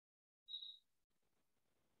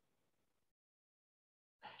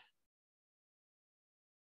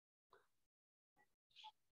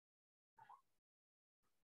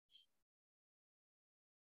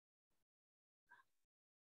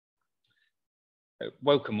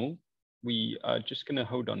Welcome all. We are just going to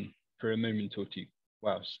hold on for a moment or two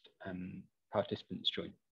whilst participants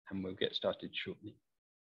join, and we'll get started shortly.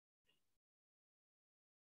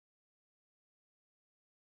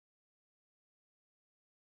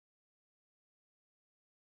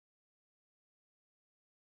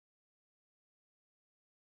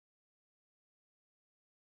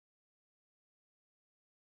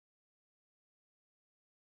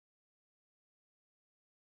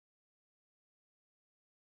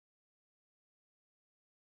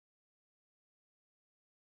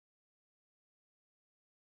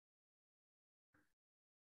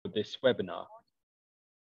 This webinar.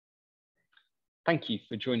 Thank you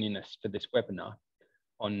for joining us for this webinar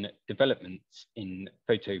on developments in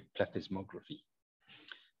photoplethysmography.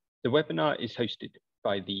 The webinar is hosted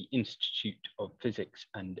by the Institute of Physics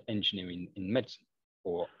and Engineering in Medicine,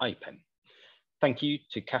 or IPEM. Thank you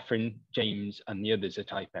to Catherine, James, and the others at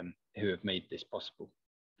IPEM who have made this possible.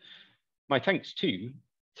 My thanks too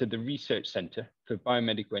to the Research Centre for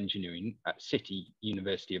Biomedical Engineering at City,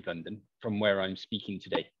 University of London, from where I'm speaking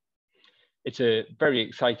today. It's a very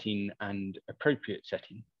exciting and appropriate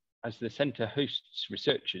setting, as the centre hosts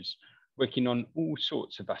researchers working on all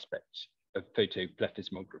sorts of aspects of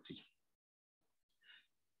photoplethysmography.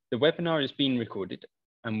 The webinar is being recorded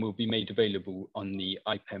and will be made available on the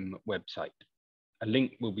IPEM website. A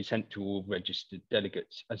link will be sent to all registered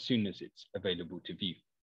delegates as soon as it's available to view.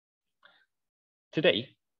 Today,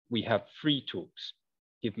 we have 3 talks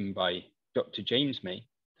given by Dr. James May,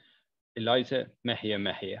 Eliza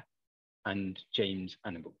Mejia, and James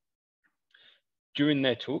Annable. During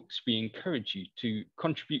their talks, we encourage you to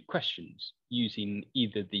contribute questions using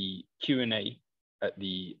either the Q&A at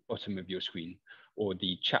the bottom of your screen or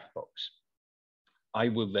the chat box. I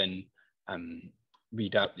will then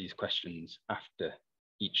read out these questions after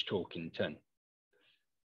each talk in turn.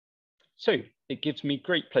 So it gives me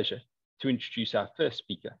great pleasure to introduce our first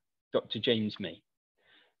speaker, Dr. James May.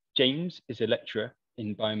 James is a lecturer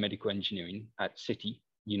in biomedical engineering at City,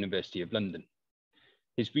 University of London.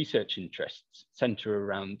 His research interests centre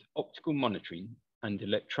around optical monitoring and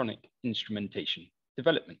electronic instrumentation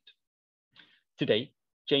development. Today,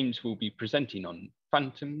 James will be presenting on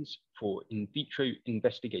phantoms for in vitro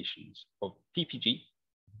investigations of PPG,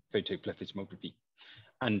 photoplethysmography,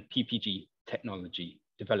 and PPG technology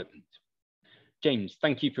development. James,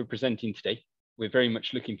 thank you for presenting today. We're very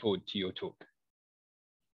much looking forward to your talk.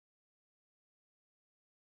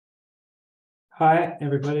 Hi,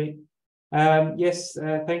 everybody. Yes,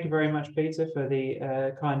 thank you very much, Peter, for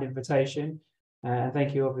the kind invitation. And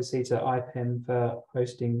thank you, obviously, to IPEM for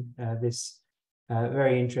hosting this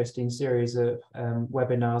very interesting series of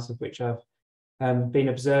webinars, of which I've been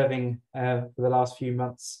observing for the last few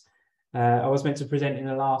months. I was meant to present in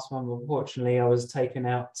the last one, but unfortunately, I was taken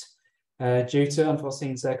out due to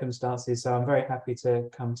unforeseen circumstances. So I'm very happy to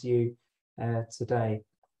come to you today.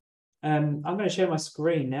 I'm going to share my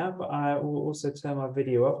screen now, but I will also turn my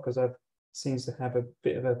video off because it seems to have a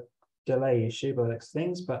bit of a delay issue by those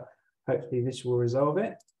things, but hopefully this will resolve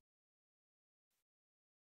it.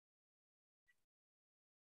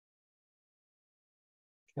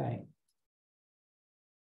 Okay.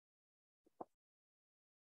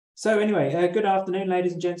 So anyway, good afternoon,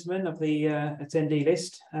 ladies and gentlemen of the attendee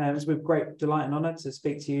list. It's with great delight and honour to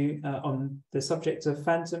speak to you on the subject of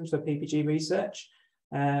phantoms for PPG research.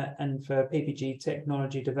 And for PPG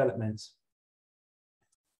technology development.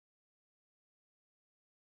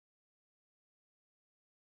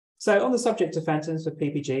 So on the subject of phantoms for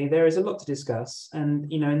PPG, there is a lot to discuss.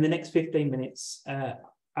 And, in the next 15 minutes,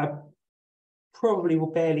 I probably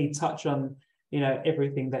will barely touch on,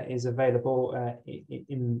 everything that is available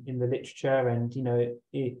in the literature and,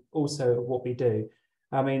 also what we do.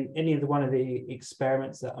 I mean, one of the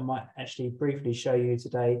experiments that I might actually briefly show you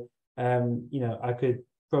today, I could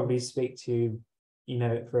probably speak to,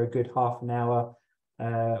 for a good half an hour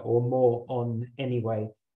or more on anyway.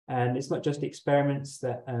 And it's not just experiments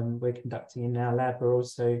that we're conducting in our lab, we're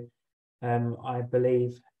also, I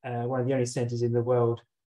believe, one of the only centres in the world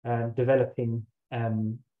developing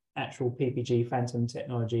actual PPG phantom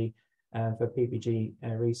technology for PPG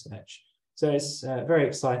research. So it's very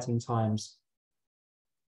exciting times.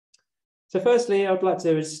 So firstly, I would like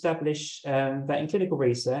to establish that in clinical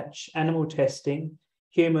research, animal testing,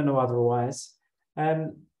 human or otherwise,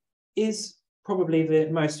 is probably the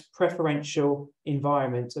most preferential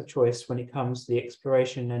environment of choice when it comes to the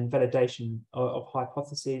exploration and validation of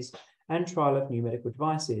hypotheses and trial of new medical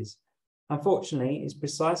devices. Unfortunately, it's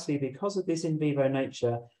precisely because of this in vivo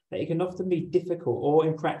nature that it can often be difficult or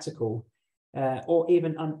impractical or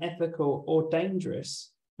even unethical or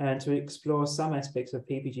dangerous and to explore some aspects of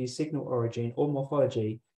PPG signal origin or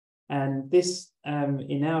morphology. And this,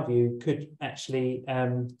 in our view, could actually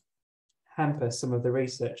hamper some of the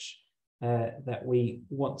research that we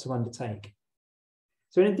want to undertake.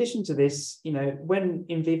 So in addition to this, when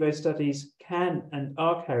in vivo studies can and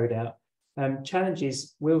are carried out,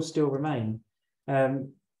 challenges will still remain.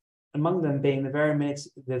 Among them being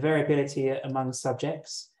the variability among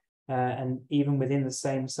subjects, and even within the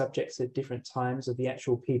same subjects at different times of the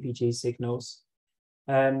actual PPG signals.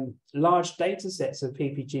 Large data sets of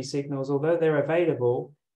PPG signals, although they're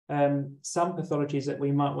available, some pathologies that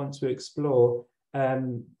we might want to explore,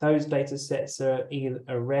 those data sets are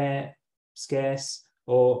either rare, scarce,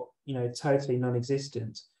 or totally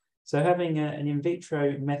non-existent. So having an in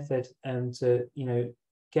vitro method to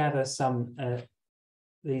gather some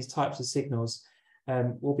these types of signals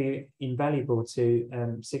will be invaluable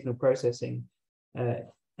to signal processing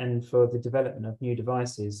and for the development of new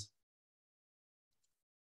devices.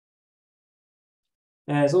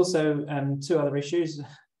 There's also two other issues,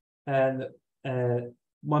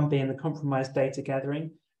 one being the compromised data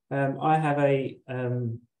gathering. I have a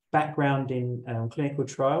background in clinical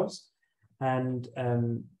trials, and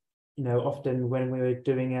often when we were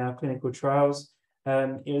doing our clinical trials,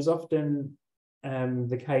 it was often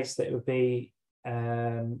the case that it would be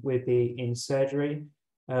we'd be in surgery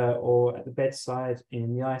or at the bedside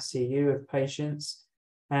in the ICU of patients,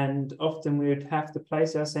 and often we would have to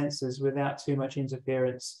place our sensors without too much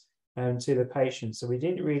interference to the patient. So we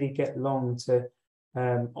didn't really get long to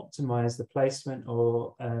optimize the placement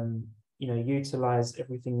or utilize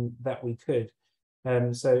everything that we could.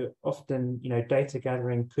 So often, data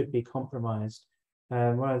gathering could be compromised.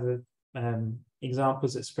 One of the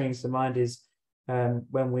examples that springs to mind is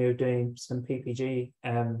when we were doing some PPG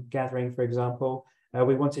gathering, for example,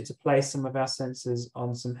 we wanted to place some of our sensors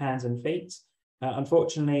on some hands and feet.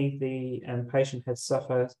 Unfortunately, the patient had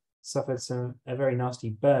suffered some very nasty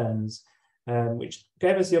burns, which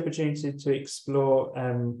gave us the opportunity to explore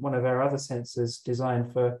one of our other sensors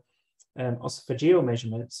designed for esophageal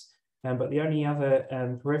measurements. But the only other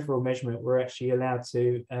peripheral measurement we're actually allowed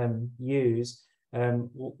to use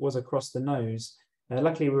was across the nose.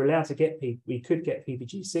 Luckily, we were allowed to we could get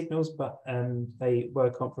PPG signals, but they were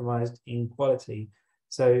compromised in quality.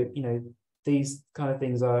 So, these kind of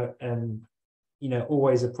things are,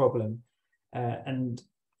 always a problem. And,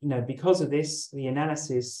 because of this, the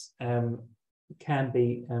analysis can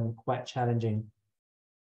be quite challenging.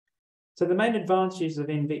 So the main advantages of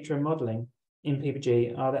in vitro modeling in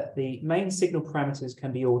PPG are that the main signal parameters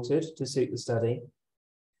can be altered to suit the study.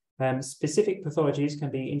 Specific pathologies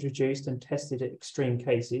can be introduced and tested at extreme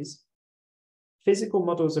cases. Physical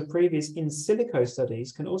models of previous in silico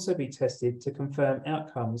studies can also be tested to confirm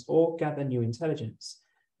outcomes or gather new intelligence.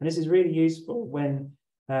 And this is really useful when,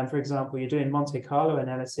 for example, you're doing Monte Carlo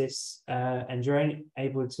analysis and you're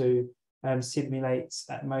able to simulate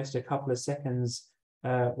at most a couple of seconds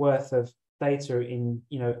worth of data in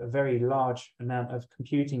a very large amount of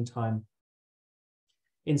computing time.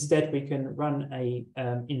 Instead, we can run a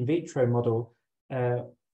in vitro model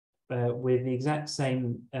with the exact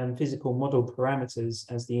same physical model parameters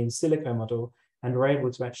as the in silico model, and we're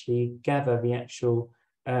able to actually gather the actual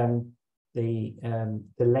the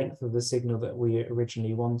length of the signal that we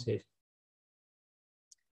originally wanted.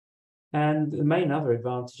 And the main other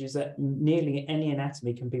advantage is that nearly any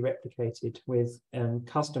anatomy can be replicated with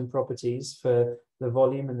custom properties for the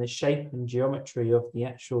volume and the shape and geometry of the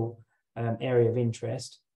actual area of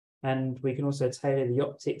interest. And we can also tailor the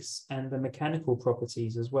optics and the mechanical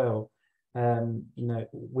properties as well,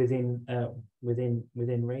 within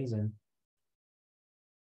reason.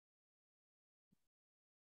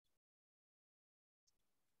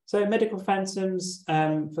 So medical phantoms,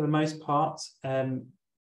 for the most part,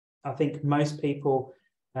 I think most people,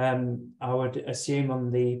 I would assume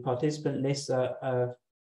on the participant list, are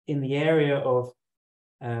in the area of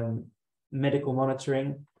medical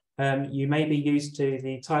monitoring. You may be used to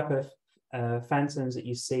the type of phantoms that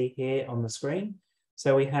you see here on the screen.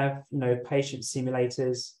 So we have, patient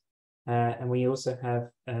simulators, and we also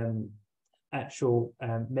have actual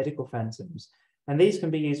medical phantoms. And these can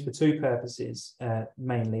be used for two purposes,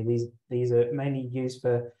 mainly. These are mainly used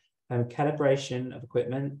for calibration of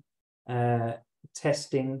equipment,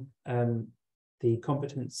 testing the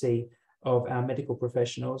competency of our medical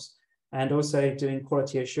professionals, and also doing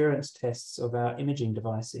quality assurance tests of our imaging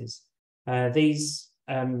devices. These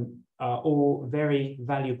are all very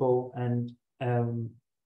valuable and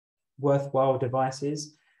worthwhile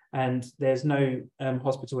devices, and there's no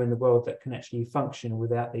hospital in the world that can actually function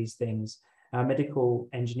without these things. Our medical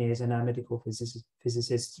engineers and our medical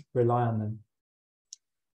physicists rely on them.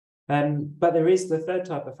 But there is the third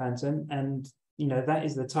type of phantom, and that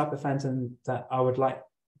is the type of phantom that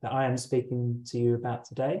I am speaking to you about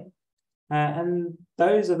today. And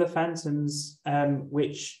those are the phantoms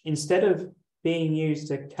which, instead of being used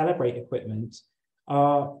to calibrate equipment,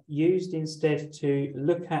 are used instead to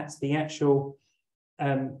look at the actual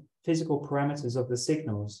physical parameters of the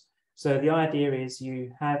signals. So the idea is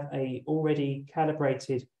you have a already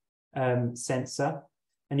calibrated sensor,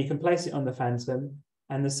 and you can place it on the phantom,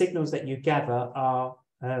 and the signals that you gather are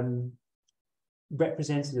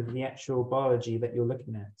representative of the actual biology that you're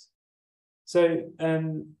looking at. So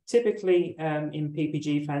typically in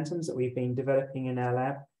PPG phantoms that we've been developing in our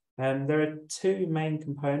lab, there are two main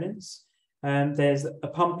components. There's a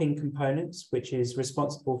pumping component, which is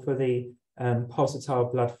responsible for the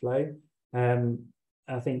pulsatile blood flow.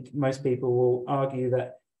 I think most people will argue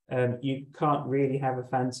that you can't really have a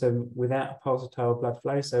phantom without a pulsatile blood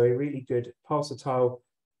flow. So a really good pulsatile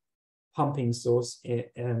pumping source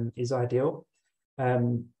is ideal.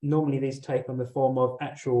 Normally these take on the form of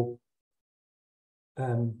actual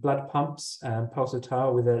blood pumps,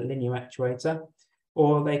 pulsatile with a linear actuator,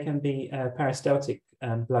 or they can be peristaltic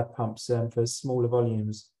blood pumps for smaller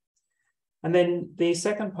volumes. And then the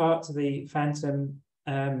second part to the phantom,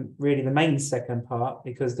 really the main second part,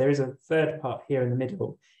 because there is a third part here in the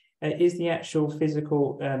middle, is the actual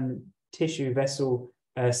physical tissue vessel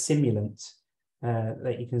simulant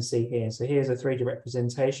that you can see here. So here's a 3D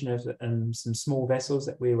representation of some small vessels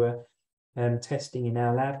that we were testing in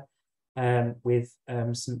our lab with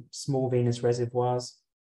some small venous reservoirs.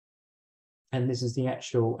 And this is the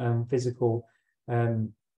actual physical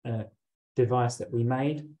device that we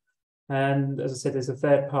made. And as I said, there's a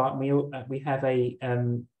third part. We have a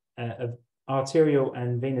arterial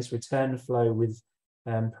and venous return flow with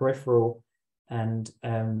peripheral and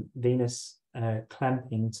venous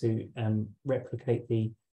clamping to replicate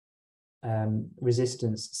the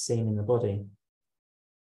resistance seen in the body.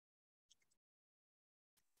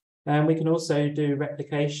 And we can also do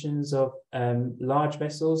replications of large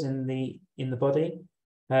vessels in the body.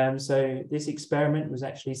 So this experiment was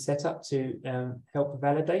actually set up to help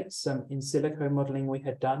validate some in silico modeling we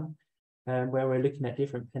had done, where we're looking at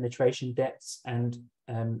different penetration depths and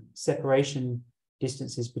separation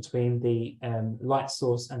distances between the light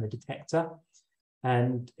source and the detector.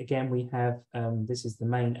 And again, we have, this is the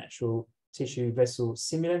main actual tissue vessel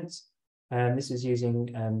simulant. This is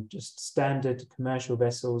using just standard commercial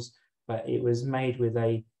vessels, but it was made with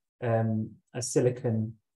a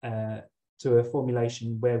silicon to a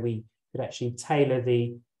formulation where we could actually tailor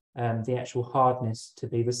the actual hardness to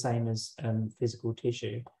be the same as physical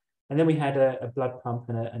tissue. And then we had a blood pump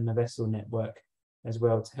and a vessel network as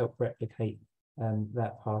well to help replicate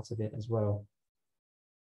that part of it as well.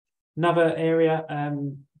 Another area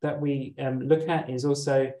that we look at is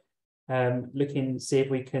also see if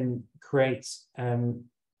we can create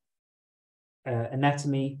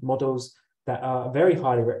anatomy models that are very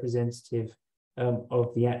highly representative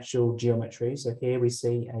of the actual geometry. So here we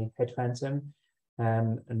see a head phantom,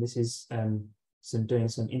 and this is doing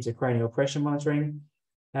some intracranial pressure monitoring.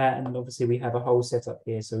 And obviously we have a whole setup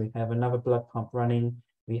here. So we have another blood pump running.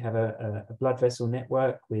 We have a blood vessel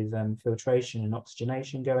network with filtration and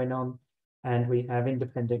oxygenation going on. And we have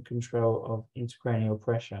independent control of intracranial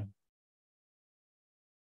pressure.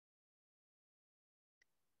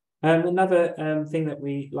 Another thing that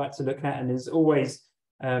we like to look at, and is always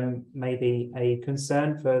maybe a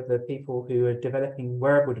concern for the people who are developing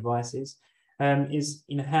wearable devices, is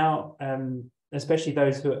how, especially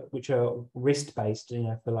those which are wrist-based,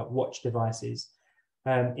 for like watch devices,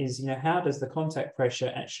 is how does the contact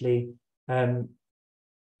pressure actually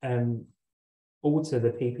alter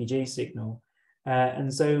the PPG signal?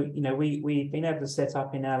 And so we've been able to set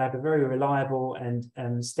up in our lab a very reliable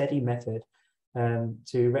and steady method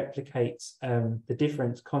to replicate the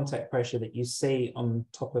different contact pressure that you see on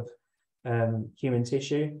top of human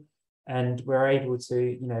tissue, and we're able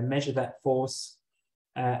to measure that force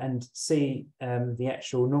and see the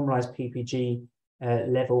actual normalized PPG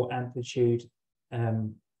level amplitude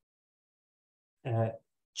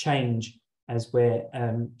change as we're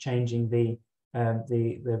changing the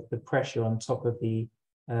pressure on top of the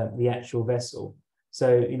actual vessel.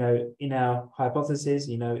 So in our hypothesis,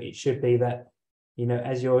 it should be that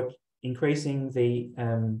as you're increasing the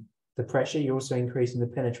pressure, you're also increasing the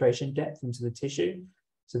penetration depth into the tissue.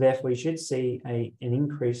 So therefore, you should see an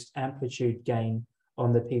increased amplitude gain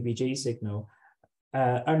on the PPG signal,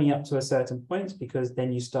 only up to a certain point, because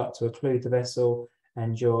then you start to occlude the vessel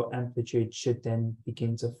and your amplitude should then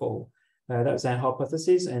begin to fall. That was our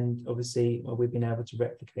hypothesis, and obviously we've been able to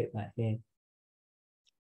replicate that here.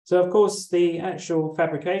 So, of course, the actual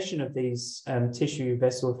fabrication of these tissue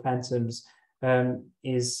vessel phantoms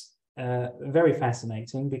is very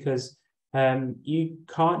fascinating, because you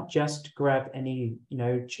can't just grab any,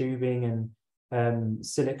 tubing and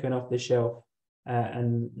silicone off the shelf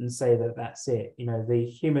and say that that's it. The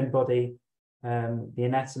human body, the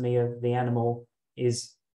anatomy of the animal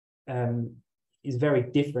is very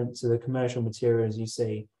different to the commercial materials you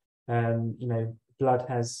see. Blood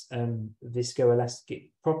has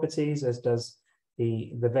viscoelastic properties, as does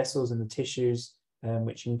the vessels and the tissues,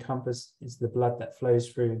 which encompass is the blood that flows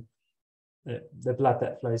through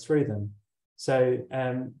them. So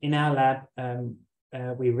in our lab,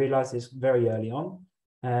 we realized this very early on,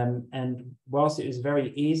 and whilst it was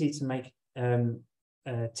very easy to make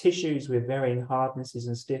tissues with varying hardnesses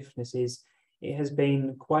and stiffnesses, it has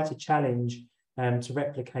been quite a challenge to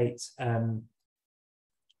replicate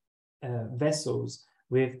vessels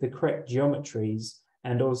with the correct geometries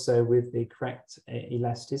and also with the correct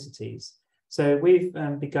elasticities. So we've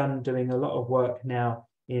begun doing a lot of work now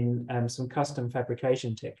in some custom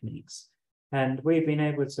fabrication techniques, and we've been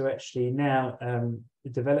able to actually now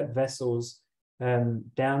develop vessels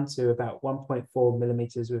down to about 1.4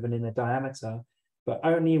 millimeters with an inner diameter, but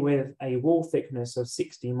only with a wall thickness of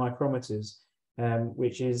 60 micrometers,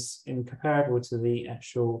 which is incomparable to the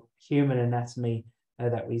actual human anatomy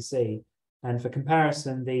that we see. And for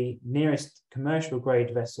comparison, the nearest commercial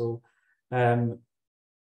grade vessel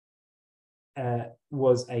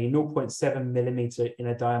was a 0.7 millimeter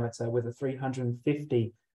inner diameter with a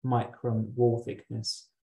 350 micron wall thickness.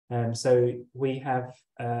 So we have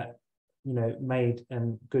made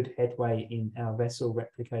good headway in our vessel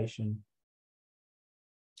replication.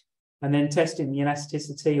 And then testing the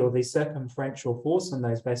elasticity or the circumferential force on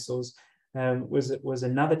those vessels was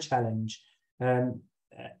another challenge.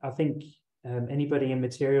 I think anybody in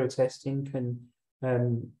material testing can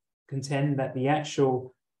contend that the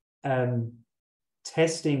actual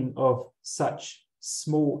testing of such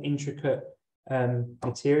small, intricate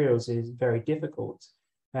materials is very difficult.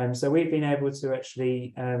 So we've been able to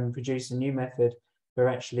actually produce a new method where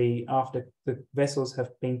actually after the vessels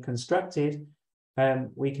have been constructed,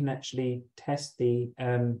 we can actually test the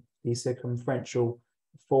circumferential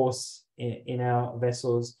force in our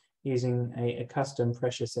vessels using a custom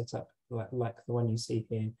pressure setup like the one you see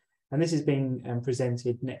here. And this is being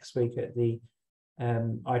presented next week at the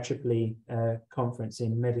IEEE conference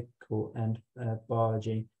in medical and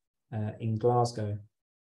biology in Glasgow.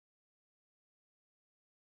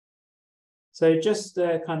 So just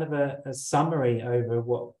kind of a summary over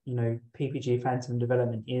what PPG phantom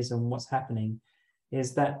development is and what's happening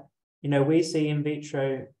is that we see in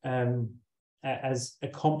vitro as a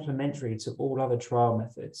complementary to all other trial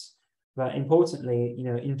methods. But importantly,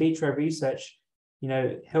 in vitro research,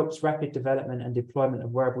 helps rapid development and deployment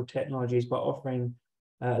of wearable technologies by offering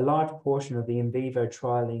a large portion of the in vivo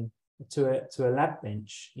trialing to a lab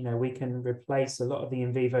bench. We can replace a lot of the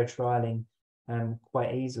in vivo trialing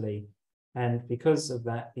quite easily. And because of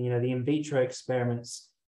that, the in vitro experiments,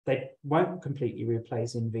 they won't completely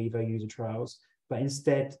replace in vivo user trials, but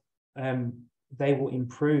instead they will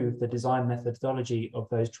improve the design methodology of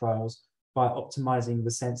those trials by optimizing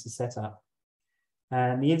the sensor setup.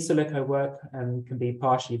 And the in silico work can be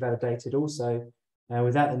partially validated also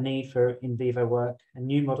without the need for in vivo work, and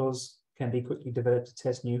new models can be quickly developed to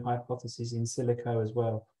test new hypotheses in silico as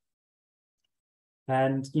well.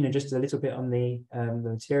 And just a little bit on the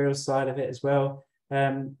materials side of it as well.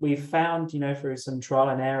 We've found, through some trial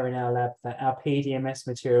and error in our lab, that our PDMS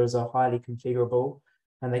materials are highly configurable,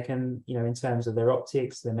 and they can, in terms of their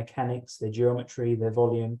optics, their mechanics, their geometry, their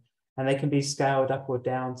volume, and they can be scaled up or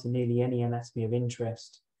down to nearly any anatomy of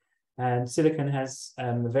interest. And silicon has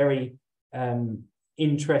a very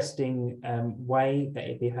interesting way that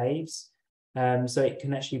it behaves. So it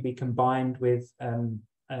can actually be combined with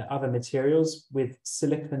other materials with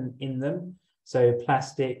silicon in them. So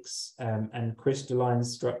plastics and crystalline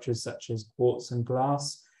structures such as quartz and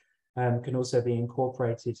glass can also be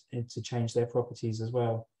incorporated to change their properties as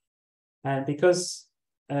well. And because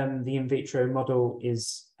the in vitro model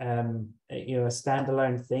is a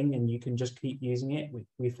standalone thing and you can just keep using it,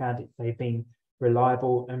 we found they've been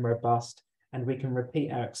reliable and robust, and we can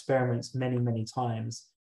repeat our experiments many, many times.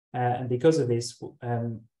 And because of this,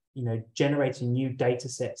 generating new data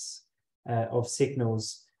sets of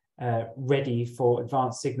signals ready for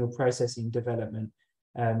advanced signal processing development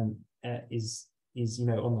is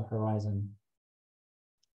on the horizon.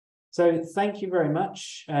 So thank you very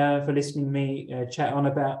much for listening to me chat on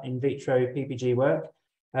about in vitro PPG work.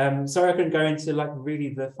 Sorry I couldn't go into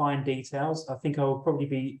really the fine details. I think I will probably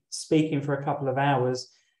be speaking for a couple of hours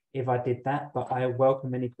if I did that, but I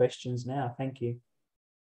welcome any questions now. Thank you.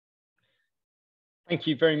 Thank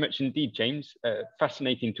you very much indeed, James.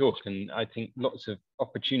 Fascinating talk, and I think lots of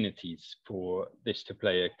opportunities for this to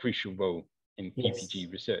play a crucial role in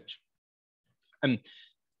PPG research.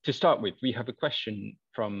 To start with, we have a question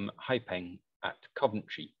from Haipeng at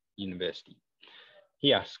Coventry University.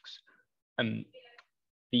 He asks,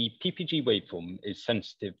 the PPG waveform is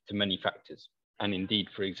sensitive to many factors. And indeed,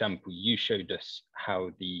 for example, you showed us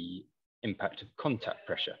how the impact of contact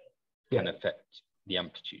pressure can affect the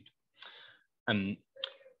amplitude.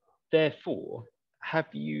 Therefore, have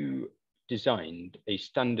you designed a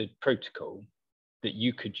standard protocol that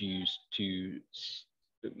you could use to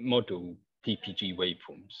model PPG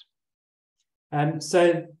waveforms?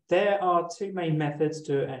 So there are two main methods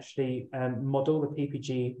to actually model the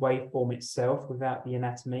PPG waveform itself without the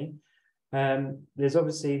anatomy. There's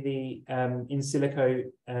obviously the in silico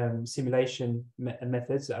simulation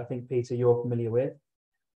methods that I think, Peter, you're familiar with.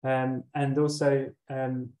 And also,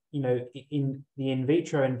 you know, in the in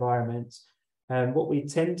vitro environment, what we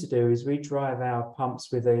tend to do is we drive our pumps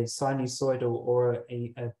with a sinusoidal or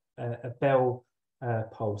a bell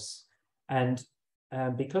pulse. And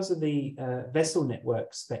because of the vessel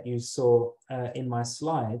networks that you saw in my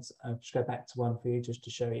slides, I'll just go back to one for you just to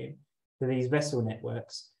show you. For these vessel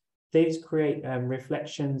networks, these create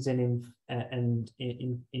reflections in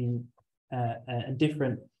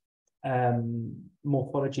different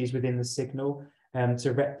morphologies within the signal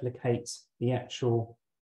to replicate the actual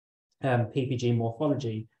PPG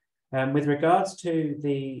morphology. With regards to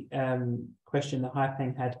the question that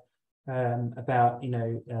Haipeng had about, you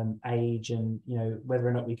know, age and, you know, whether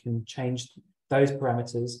or not we can change those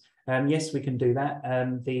parameters, yes, we can do that.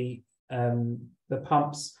 The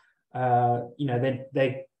pumps, you know,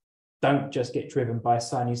 they don't just get driven by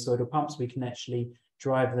sinusoidal pumps. We can actually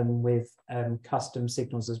drive them with custom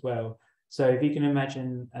signals as well. So if you can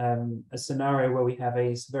imagine a scenario where we have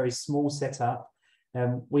a very small setup,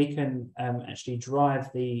 we can actually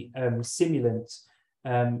drive the simulant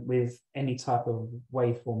with any type of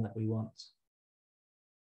waveform that we want.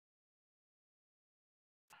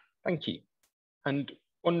 Thank you. And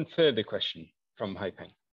one further question from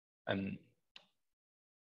Haipeng.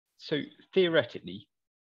 So theoretically,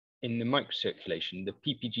 in the microcirculation, the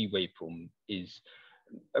PPG waveform is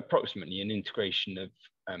approximately an integration of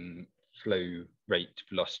flow rate,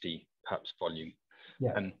 velocity, perhaps volume.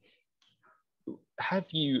 Yeah. Have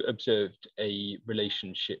you observed a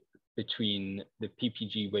relationship between the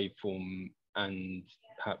PPG waveform and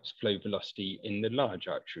perhaps flow velocity in the large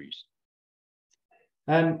arteries?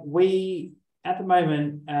 We, at the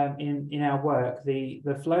moment, in our work, the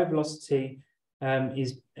flow velocity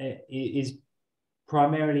is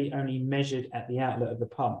primarily only measured at the outlet of the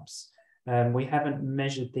pumps. We haven't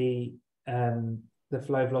measured the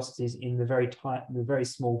flow velocities in the very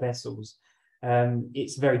small vessels.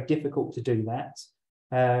 It's very difficult to do that.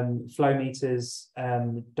 Flow meters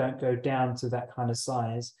don't go down to that kind of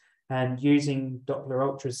size, and using Doppler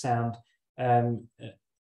ultrasound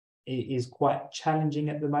is quite challenging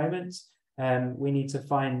at the moment. We need to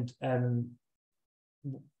find,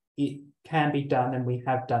 it can be done, and we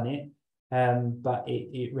have done it, but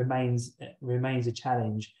it remains a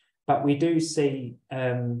challenge. But we do see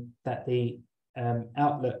that the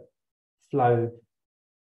outlet flow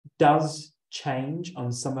does change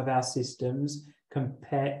on some of our systems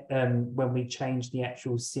compared when we change the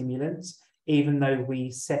actual simulants. Even though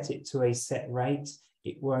we set it to a set rate,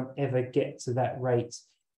 it won't ever get to that rate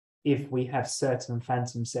if we have certain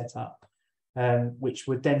phantom set up, which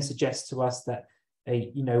would then suggest to us that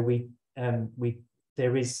you know,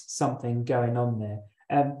 there is something going on there.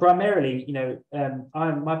 Primarily, you know,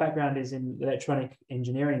 my background is in electronic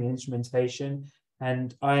engineering and instrumentation,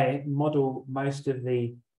 and I model most of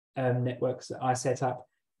the networks that I set up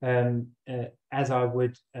as I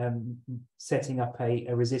would setting up a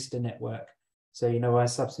resistor network. So, you know, I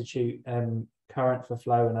substitute current for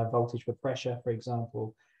flow and a voltage for pressure, for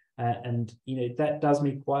example. And, you know, that does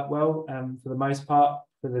me quite well for the most part,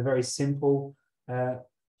 for the very simple, for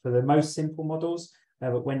the most simple models.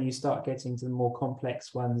 But when you start getting to the more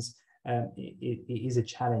complex ones, it is a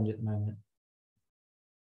challenge at the moment.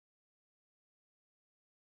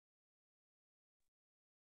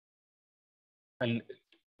 And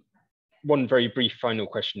one very brief final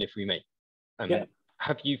question, if we may. Yeah.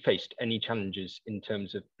 Have you faced any challenges in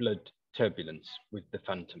terms of blood turbulence with the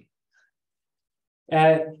phantom?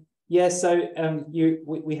 Yeah, so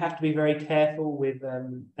we have to be very careful with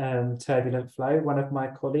turbulent flow. One of my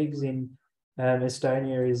colleagues in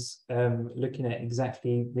Estonia is looking at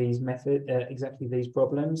exactly these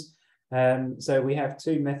problems. So we have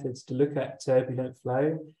two methods to look at turbulent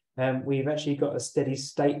flow. We've actually got a steady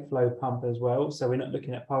state flow pump as well. So we're not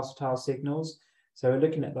looking at pulsatile signals. So we're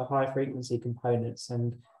looking at the high frequency components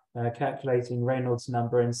and calculating Reynolds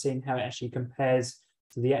number and seeing how it actually compares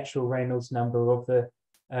to the actual Reynolds number of the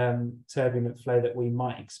turbulent flow that we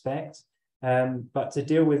might expect. But to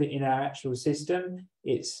deal with it in our actual system,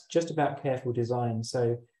 it's just about careful design.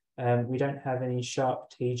 So we don't have any sharp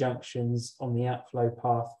T-junctions on the outflow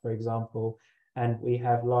path, for example, and we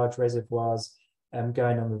have large reservoirs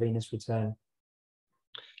going on the Venus return.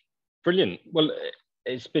 Brilliant. Well,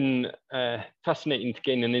 it's been fascinating to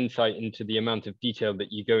gain an insight into the amount of detail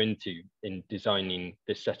that you go into in designing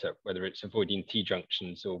this setup, whether it's avoiding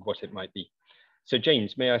T-junctions or what it might be. So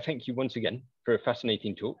James, may I thank you once again for a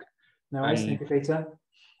fascinating talk. No worries, thank you, Peter.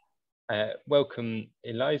 Welcome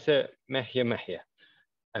Eliza Mahia.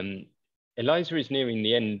 Eliza is nearing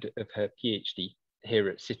the end of her PhD here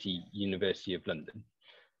at City University of London.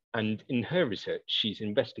 And in her research, she's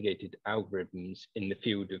investigated algorithms in the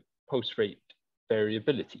field of pulse rate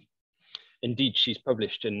variability. Indeed, she's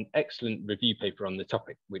published an excellent review paper on the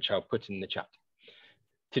topic, which I'll put in the chat.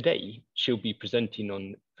 Today, she'll be presenting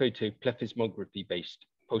on photoplethysmography-based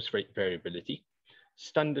pulse rate variability,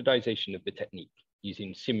 standardization of the technique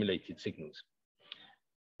using simulated signals.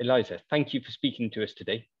 Eliza, thank you for speaking to us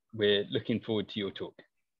today. We're looking forward to your talk.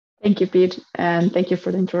 Thank you, Pete, and thank you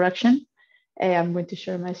for the introduction. I'm going to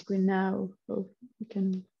share my screen now, so we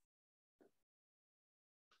can.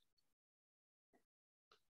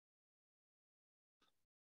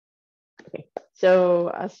 Okay, so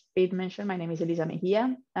as Pete mentioned, my name is Eliza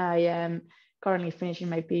Mejia. I am currently finishing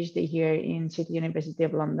my PhD here in City University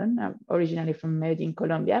of London. I'm originally from Medellin,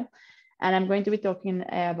 Colombia, and I'm going to be talking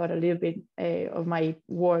about a little bit of my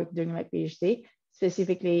work during my PhD,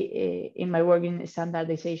 specifically in my work in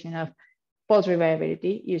standardization of pulse rate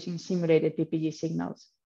variability using simulated PPG signals.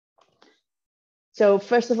 So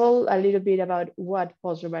first of all, a little bit about what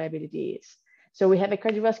pulse rate variability is. So we have a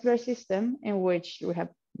cardiovascular system in which we have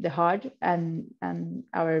the heart and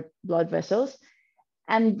our blood vessels.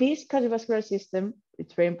 And this cardiovascular system,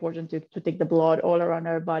 it's very important to take the blood all around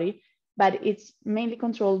our body, but it's mainly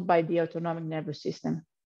controlled by the autonomic nervous system,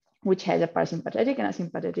 which has a parasympathetic and a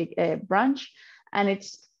sympathetic branch. And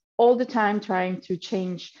it's all the time trying to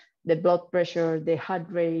change the blood pressure, the heart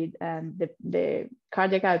rate, and the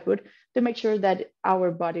cardiac output to make sure that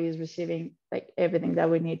our body is receiving like everything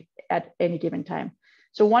that we need at any given time.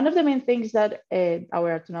 So one of the main things that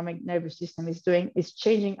our autonomic nervous system is doing is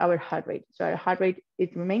changing our heart rate. So our heart rate,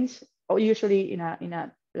 it remains usually in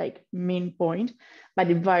a like mean point,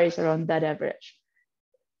 but it varies around that average.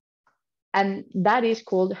 And that is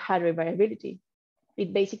called heart rate variability.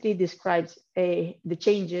 It basically describes the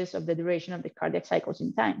changes of the duration of the cardiac cycles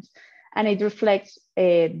in times. And it reflects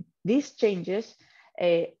these changes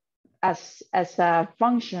as a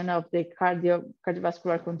function of the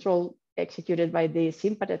cardiovascular control executed by the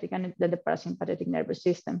sympathetic and the parasympathetic nervous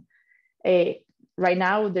system. Right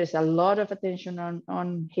now, there's a lot of attention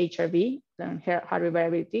on HRV, on heart rate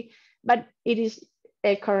variability, but it is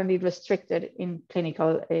currently restricted in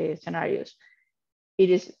clinical scenarios. It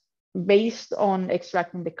is based on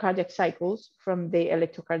extracting the cardiac cycles from the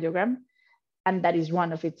electrocardiogram. And that is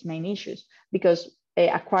one of its main issues because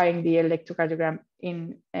acquiring the electrocardiogram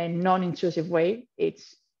in a non-intrusive way,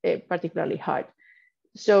 it's particularly hard.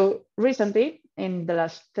 So recently, in the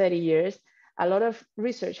last 30 years, a lot of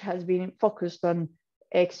research has been focused on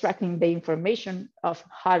extracting the information of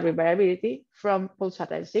heart rate variability from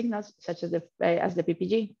pulsatile signals, such as the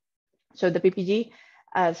PPG. So the PPG,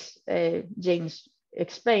 as James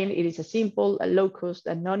explained, it is a simple, a low-cost,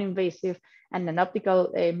 and non-invasive, and an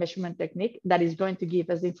optical measurement technique that is going to give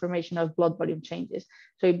us the information of blood volume changes.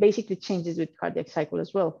 So it basically changes with cardiac cycle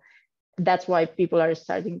as well. That's why people are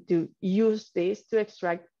starting to use this to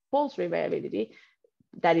extract pulse rate variability.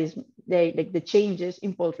 That is the changes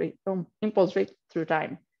in pulse rate through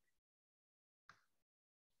time.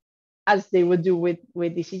 As they would do with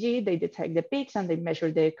ECG, they detect the peaks and they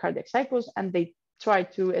measure the cardiac cycles and they try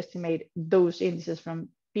to estimate those indices from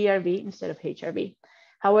PRV instead of HRV.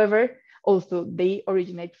 However, although they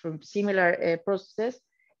originate from similar processes,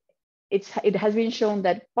 it has been shown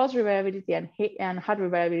that pulse rate variability and heart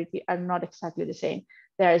rate variability are not exactly the same.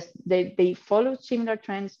 They follow similar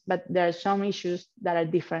trends, but there are some issues that are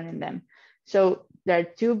different in them. So there are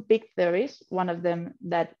two big theories. One of them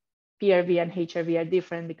that PRV and HRV are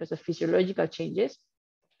different because of physiological changes,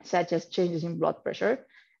 such as changes in blood pressure.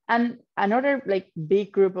 And another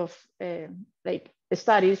big group of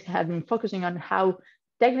studies have been focusing on how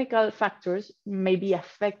technical factors may be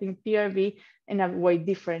affecting PRV in a way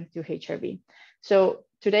different to HRV. So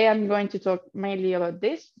today I'm going to talk mainly about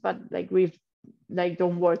this, but we've like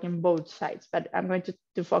don't work in both sides, but I'm going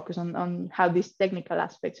to focus on how these technical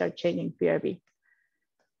aspects are changing PRV.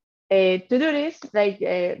 To do this,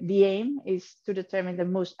 the aim is to determine the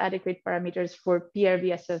most adequate parameters for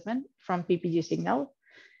PRV assessment from PPG signal.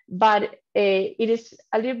 But it is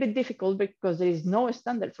a little bit difficult because there is no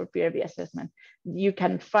standard for PRV assessment. You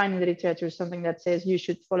can find in the literature something that says you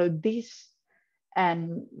should follow this,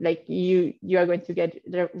 and like you are going to get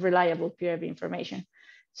reliable PRV information.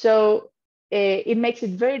 So it makes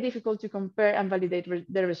it very difficult to compare and validate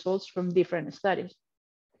the results from different studies.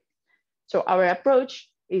 So our approach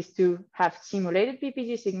is to have simulated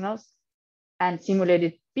PPG signals and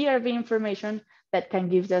simulated PRV information that can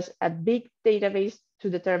give us a big database to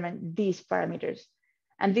determine these parameters.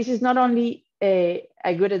 And this is not only a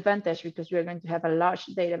good advantage because we are going to have a large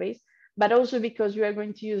database, but also because we are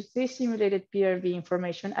going to use this simulated PRV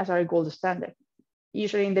information as our gold standard.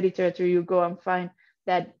 Usually in the literature, you go and find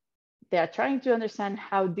that they are trying to understand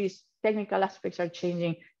how these technical aspects are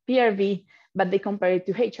changing PRV, but they compare it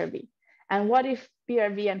to HRV. And what if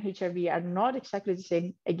PRV and HRV are not exactly the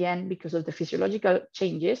same, again, because of the physiological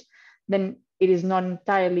changes, then it is not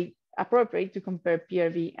entirely appropriate to compare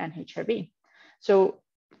PRV and HRV. So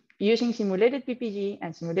using simulated PPG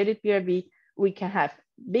and simulated PRV, we can have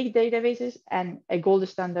big databases and a gold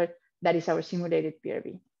standard that is our simulated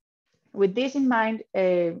PRV. With this in mind,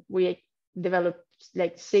 we developed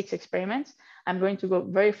like 6 experiments. I'm going to go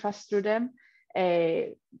very fast through them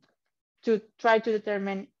to try to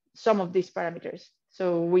determine some of these parameters.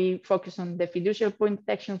 So we focus on the fiducial point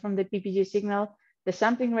detection from the PPG signal, the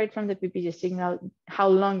sampling rate from the PPG signal, how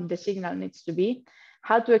long the signal needs to be,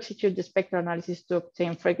 how to execute the spectral analysis to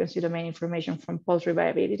obtain frequency domain information from pulse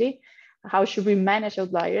reliability, how should we manage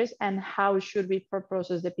outliers, and how should we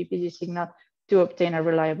process the PPG signal to obtain a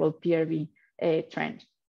reliable PRV trend.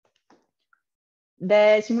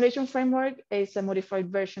 The simulation framework is a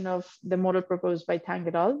modified version of the model proposed by Tang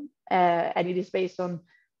et al. And it is based on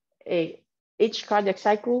each cardiac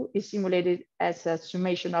cycle is simulated as a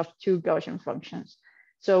summation of 2 Gaussian functions.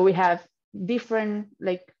 So we have different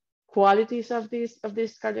qualities of these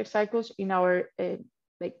cardiac cycles in our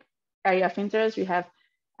area of interest. We have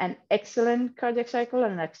an excellent cardiac cycle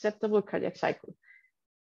and an acceptable cardiac cycle.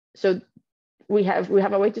 So we have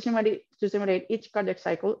a way to simulate each cardiac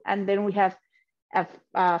cycle, and then we have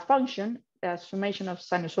a function, a summation of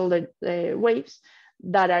sinusoidal waves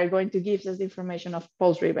that are going to give us the information of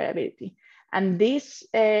pulse rate variability. And this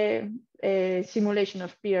simulation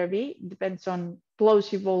of PRV depends on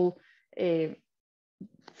plausible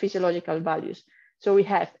physiological values. So we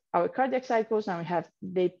have our cardiac cycles and we have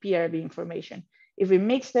the PRV information. If we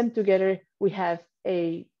mix them together, we have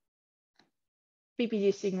a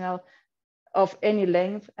PPG signal of any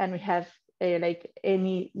length, and we have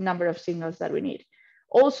any number of signals that we need.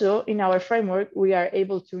 Also, in our framework, we are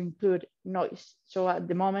able to include noise. So at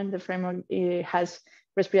the moment, the framework has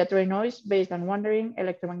respiratory noise based on wandering,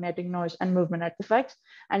 electromagnetic noise, and movement artifacts.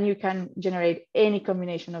 And you can generate any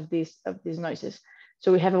combination of these noises.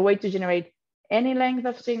 So we have a way to generate any length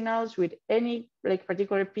of signals with any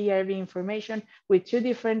particular PRV information with 2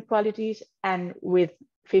 different qualities and with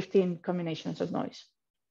 15 combinations of noise.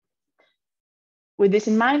 With this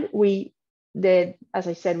in mind, as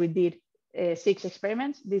I said, we did 6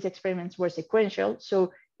 experiments. These experiments were sequential.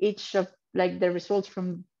 So each of the results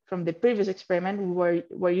from the previous experiment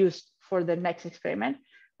were used for the next experiment.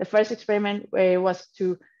 The first experiment was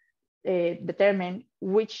to determine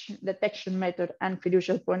which detection method and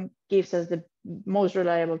fiducial point gives us the most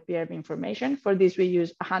reliable PRV information. For this, we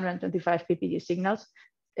use 125 PPG signals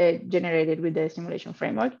generated with the simulation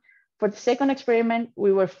framework. For the second experiment,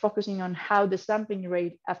 we were focusing on how the sampling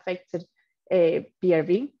rate affected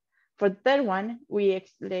PRV. For the third one, we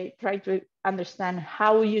tried to understand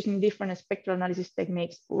how using different spectral analysis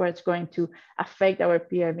techniques was going to affect our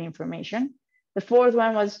PRV information. The fourth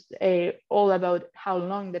one was all about how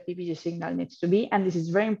long the PPG signal needs to be. And this is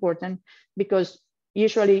very important because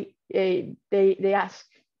usually they ask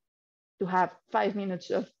to have 5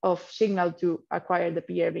 minutes of signal to acquire the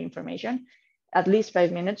PRV information, at least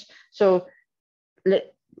 5 minutes. So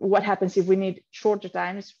what happens if we need shorter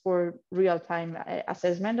times for real-time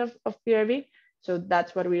assessment of PRV? So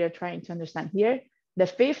that's what we are trying to understand here. The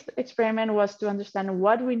fifth experiment was to understand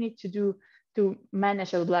what we need to do to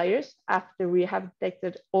manage outliers after we have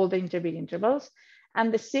detected all the interbeat intervals.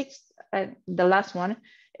 And the sixth, the last one,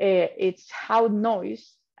 it's how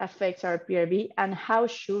noise affects our PRV and how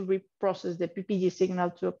should we process the PPG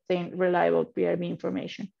signal to obtain reliable PRV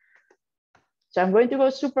information. So I'm going to go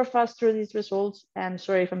super fast through these results. I'm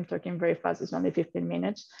sorry if I'm talking very fast, it's only 15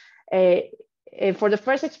 minutes. For the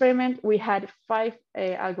first experiment, we had 5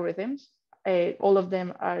 algorithms. all of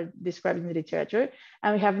them are described in the literature.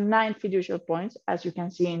 And we have 9 fiducial points, as you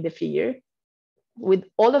can see in the figure. With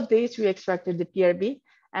all of these, we extracted the PRB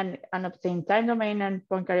and obtained time domain and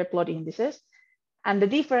Poincaré plot indices. And the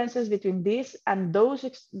differences between these and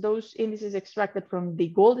those indices extracted from the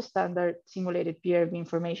gold standard simulated PRB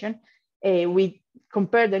information, we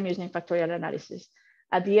compared them using factorial analysis.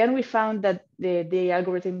 At the end, we found that the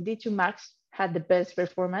algorithm D2Max had the best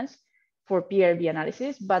performance for PRB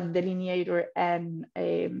analysis, but the lineator and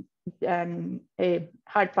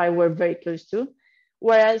HardPy were very close too.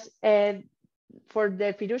 Whereas for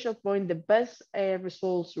the fiducial point, the best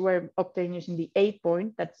results were obtained using the A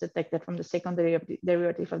point that's detected from the second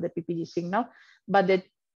derivative of the PPG signal, but the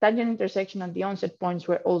tangent intersection and the onset points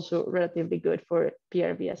were also relatively good for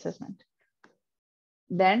PRB assessment.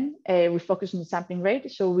 Then we focused on the sampling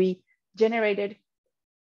rate. So we generated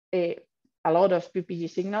a lot of PPG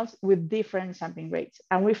signals with different sampling rates.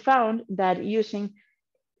 And we found that using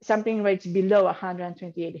sampling rates below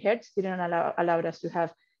 128 Hertz didn't allow us to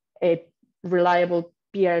have a reliable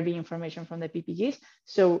PRB information from the PPGs.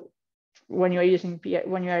 So when you're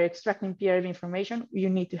extracting PRB information, you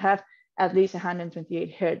need to have at least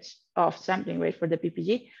 128 Hertz of sampling rate for the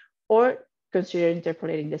PPG, or consider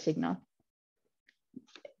interpolating the signal.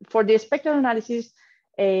 For the spectral analysis,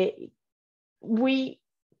 we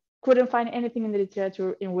couldn't find anything in the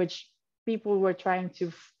literature in which people were trying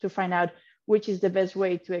to find out which is the best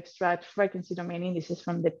way to extract frequency domain indices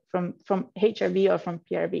from HRV or from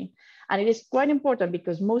PRB. And it is quite important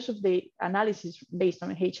because most of the analysis based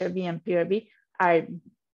on HRV and PRB are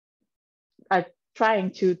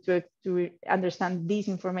trying to understand this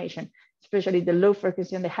information, especially the low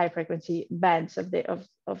frequency and the high frequency bands of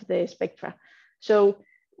the spectra. So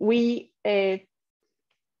we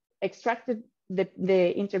extracted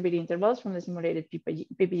the interbeat intervals from the simulated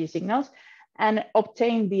PPG signals and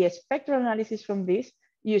obtained the spectral analysis from this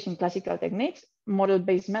using classical techniques,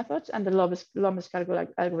 model-based methods, and the Lombes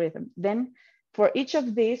algorithm. Then for each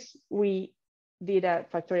of these, we did a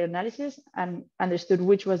factorial analysis and understood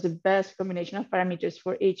which was the best combination of parameters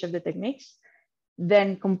for each of the techniques,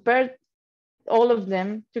 then compared all of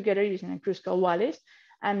them together using a Kruskal-Wallis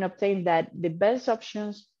and obtained that the best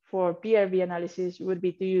options for PRB analysis would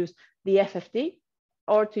be to use the FFT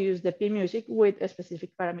or to use the P-music with specific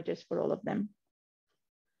parameters for all of them.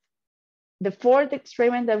 The fourth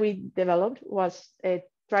experiment that we developed was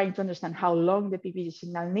trying to understand how long the PPG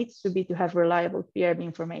signal needs to be to have reliable PRB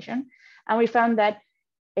information. And we found that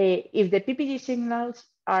if the PPG signals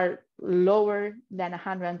are lower than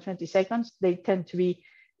 120 seconds, there tend to be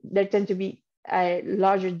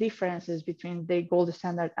larger differences between the gold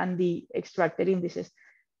standard and the extracted indices.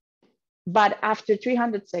 But after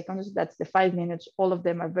 300 seconds, that's the 5 minutes, all of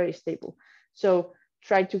them are very stable. So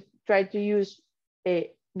try to use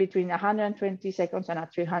between 120 seconds and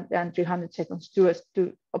 300 seconds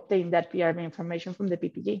to obtain that PRB information from the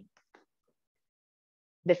PPG.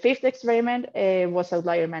 The fifth experiment was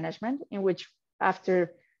outlier management, in which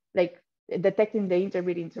after detecting the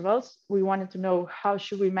interbeat intervals, we wanted to know how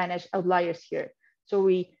should we manage outliers here. So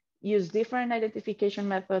we used different identification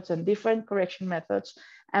methods and different correction methods.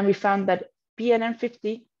 And we found that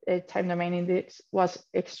PNM50, time domain index, was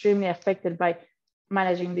extremely affected by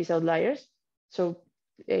managing these outliers. So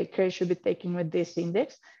care should be taken with this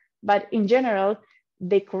index. But in general,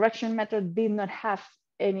 the correction method did not have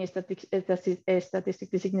any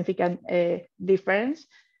statistically significant difference.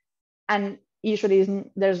 And usually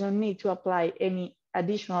there's no need to apply any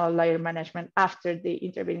additional outlier management after the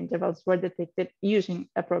interbeat intervals were detected using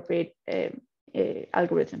appropriate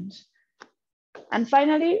algorithms. And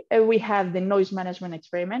finally, we have the noise management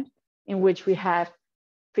experiment, in which we have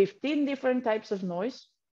 15 different types of noise,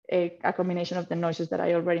 a combination of the noises that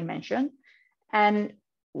I already mentioned. And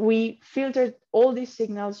we filtered all these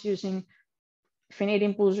signals using finite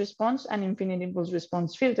impulse response and infinite impulse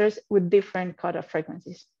response filters with different cutoff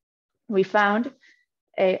frequencies. We found,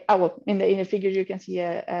 in the figure, you can see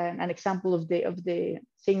an example of the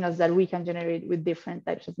signals that we can generate with different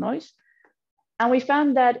types of noise. And we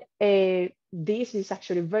found that this is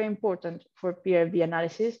actually very important for PRB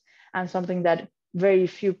analysis, and something that very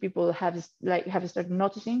few people have started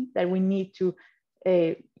noticing, that we need to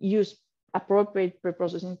use appropriate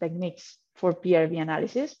preprocessing techniques for PRB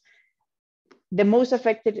analysis. The most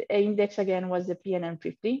affected index, again, was the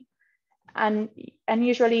PNM50. And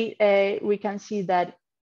usually we can see that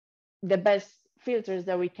the best filters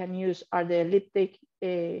that we can use are the elliptic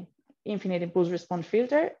infinite impulse response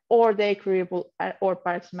filter, or the equilibrium or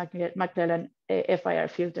Parks-McClellan FIR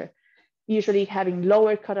filter. Usually having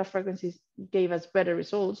lower cutoff frequencies gave us better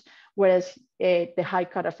results, whereas the high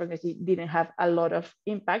cutoff frequency didn't have a lot of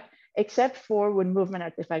impact, except for when movement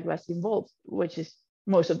artifact was involved, which is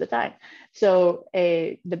most of the time. So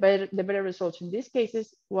the better results in these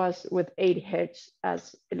cases was with 8 Hertz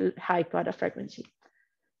as high cutoff frequency.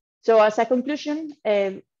 So as a conclusion,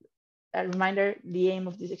 a reminder, the aim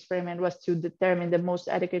of this experiment was to determine the most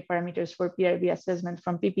adequate parameters for PRV assessment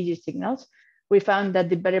from PPG signals. We found that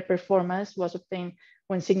the better performance was obtained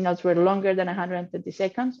when signals were longer than 130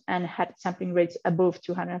 seconds and had sampling rates above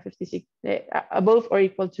 256, above or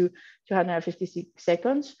equal to 256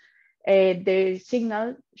 seconds. The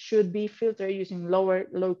signal should be filtered using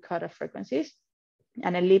low cutoff frequencies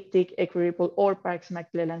and elliptic, equiripple, or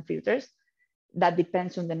Parks-McClellan filters. That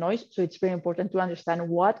depends on the noise. So it's very important to understand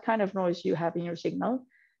what kind of noise you have in your signal.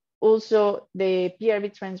 Also, the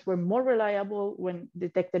PRV trends were more reliable when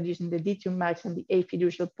detected using the D2 max and the A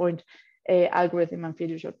fiducial point algorithm and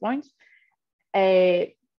fiducial points.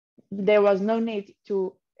 There was no need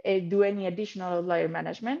to do any additional outlier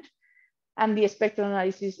management, and the spectral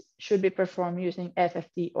analysis should be performed using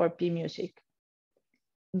FFT or PMusic.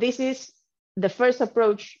 This is the first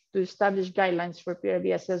approach to establish guidelines for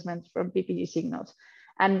PRV assessment from PPG signals.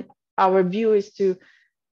 And our view is to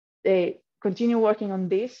continue working on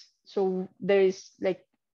this. So there is like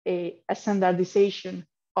a standardization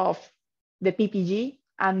of the PPG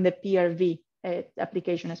and the PRV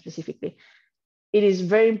application specifically. It is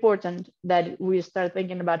very important that we start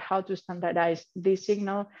thinking about how to standardize this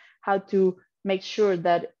signal, how to make sure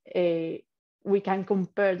that we can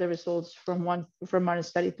compare the results from one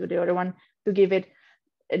study to the other one to give it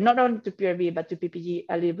not only to PRV, but to PPG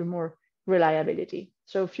a little bit more reliability.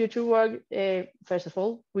 So future work, first of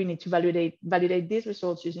all, we need to validate these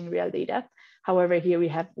results using real data. However, here we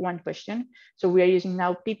have one question. So we are using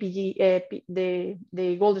now PPG,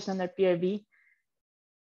 the gold standard PRV.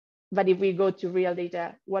 But if we go to real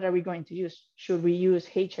data, what are we going to use? Should we use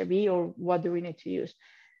HRV or what do we need to use?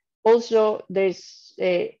 Also, there's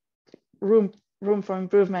room for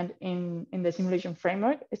improvement in the simulation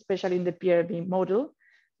framework, especially in the PRV model.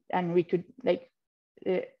 And we could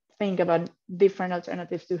think about different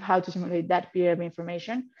alternatives to how to simulate that PRV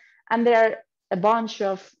information. And there are a bunch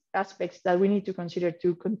of aspects that we need to consider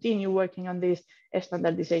to continue working on this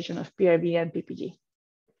standardization of PRV and PPG.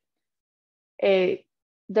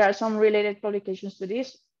 There are some related publications to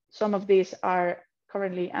this. Some of these are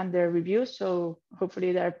currently under review, so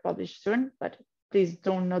hopefully they're published soon, but please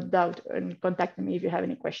don't doubt and contact me if you have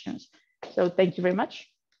any questions. So thank you very much.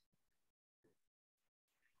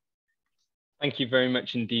 Thank you very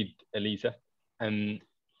much indeed, Elisa.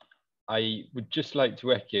 I would just like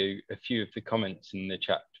to echo a few of the comments in the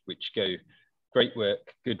chat, which go, great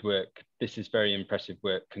work, good work. This is very impressive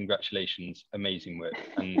work. Congratulations, amazing work.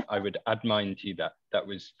 And I would add mine to that. That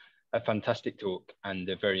was a fantastic talk and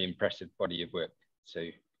a very impressive body of work. So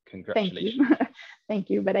congratulations. Thank you. Thank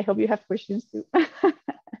you, but I hope you have questions too.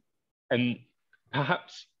 And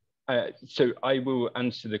perhaps, so I will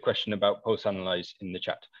answer the question about pulse analyze in the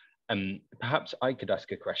chat. Perhaps I could ask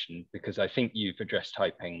a question because I think you've addressed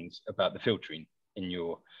Haipengs about the filtering in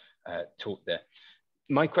your talk there.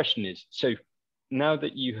 My question is, so now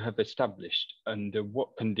that you have established under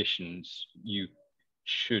what conditions you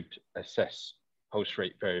should assess pulse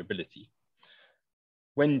rate variability,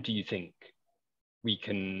 when do you think we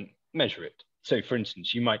can measure it? So for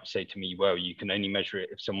instance, you might say to me, well, you can only measure it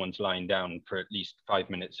if someone's lying down for at least 5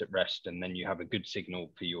 minutes at rest, and then you have a good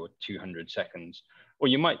signal for your 200 seconds. Or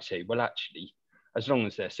you might say, well, actually, as long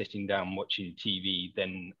as they're sitting down watching TV,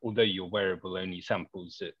 then although your wearable only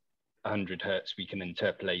samples at 100 Hertz, we can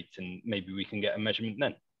interpolate and maybe we can get a measurement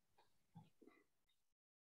then.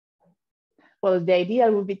 Well, the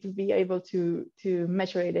idea would be to be able to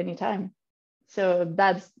measure it anytime. So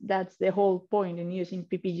that's the whole point in using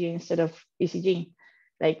PPG instead of ECG,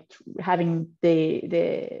 like having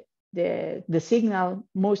the signal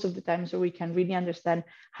most of the time, so we can really understand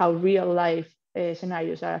how real life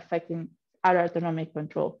scenarios are affecting our autonomic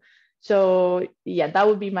control. So yeah, that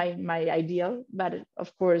would be my ideal, but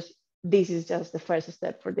of course, this is just the first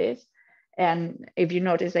step for this. And if you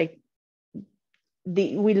notice, like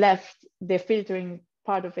we left the filtering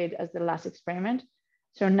part of it as the last experiment.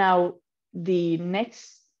 So now the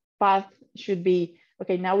next path should be,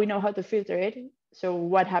 okay, now we know how to filter it. So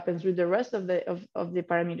what happens with the rest of the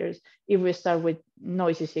parameters if we start with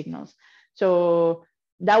noisy signals? So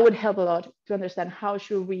that would help a lot to understand how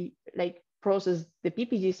should we process the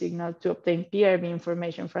PPG signal to obtain PRV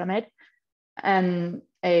information from it, and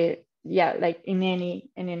yeah, like in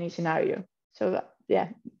any scenario. So yeah.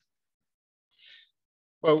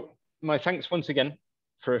 Well, my thanks once again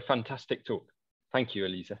for a fantastic talk. Thank you,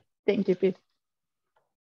 Elisa. Thank you, Pete.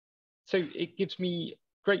 So it gives me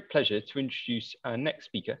great pleasure to introduce our next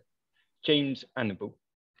speaker, James Annable,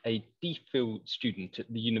 a DPhil student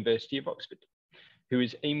at the University of Oxford, who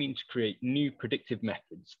is aiming to create new predictive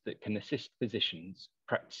methods that can assist physicians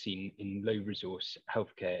practicing in low-resource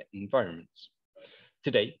healthcare environments.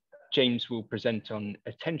 Today, James will present on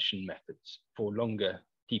attention methods for longer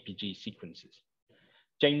PPG sequences.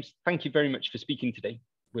 James, thank you very much for speaking today.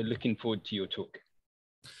 We're looking forward to your talk.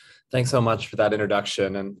 Thanks so much for that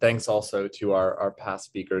introduction. And thanks also to our past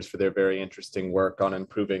speakers for their very interesting work on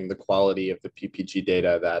improving the quality of the PPG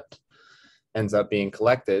data that ends up being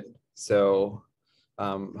collected. So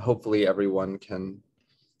hopefully everyone can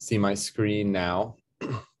see my screen now.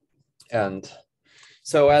 And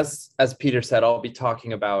so as Peter said, I'll be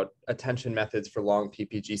talking about attention methods for long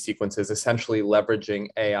PPG sequences, essentially leveraging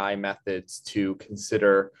AI methods to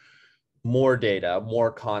consider more data,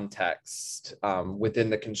 more context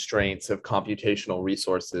within the constraints of computational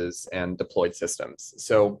resources and deployed systems.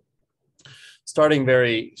 So starting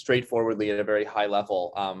very straightforwardly at a very high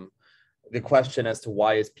level, the question as to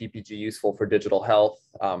why is PPG useful for digital health?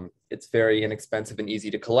 It's very inexpensive and easy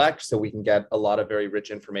to collect, so we can get a lot of very rich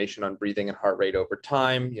information on breathing and heart rate over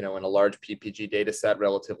time, in a large PPG data set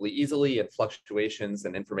relatively easily, and fluctuations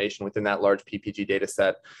and information within that large PPG data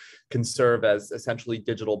set can serve as essentially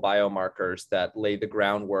digital biomarkers that lay the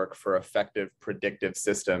groundwork for effective predictive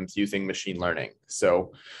systems using machine learning.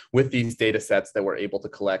 So with these data sets that we're able to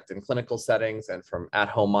collect in clinical settings and from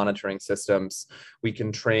at-home monitoring systems, we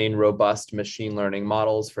can train robust machine learning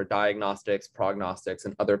models for diagnostics, prognostics,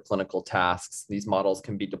 and other clinical tasks. These models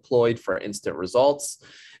can be deployed for instant results,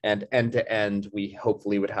 and end to end, we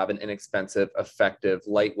hopefully would have an inexpensive, effective,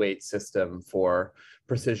 lightweight system for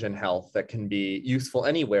precision health that can be useful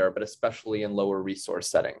anywhere, but especially in lower resource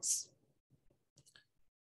settings.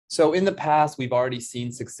 So in the past, we've already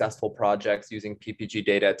seen successful projects using PPG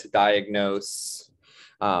data to diagnose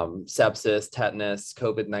sepsis, tetanus,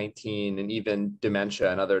 COVID-19, and even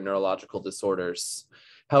dementia and other neurological disorders.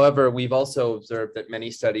 However, we've also observed that many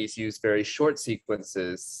studies use very short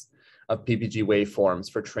sequences of PPG waveforms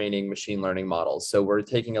for training machine learning models. So we're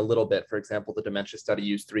taking a little bit, for example, the dementia study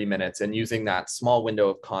used 3 minutes, and using that small window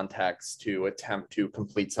of context to attempt to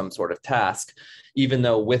complete some sort of task, even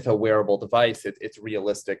though with a wearable device, it's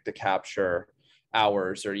realistic to capture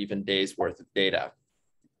hours or even days worth of data.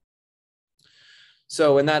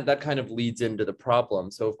 So, and that kind of leads into the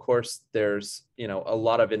problem. So of course, there's, a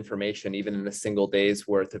lot of information, even in a single day's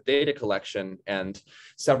worth of data collection, and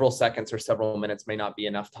several seconds or several minutes may not be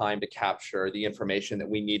enough time to capture the information that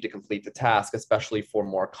we need to complete the task, especially for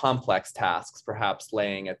more complex tasks, perhaps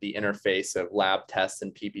laying at the interface of lab tests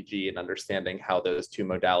and PPG and understanding how those two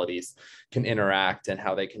modalities can interact and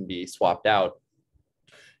how they can be swapped out.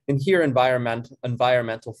 And here,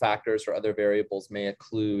 environmental factors or other variables may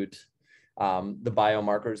include the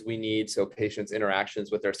biomarkers we need. So patients'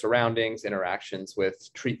 interactions with their surroundings, interactions with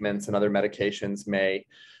treatments and other medications may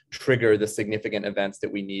trigger the significant events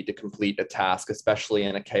that we need to complete a task, especially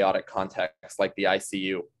in a chaotic context like the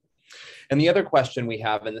ICU. And the other question we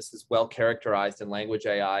have, and this is well characterized in language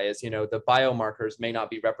AI, is, the biomarkers may not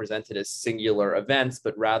be represented as singular events,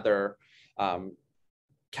 but rather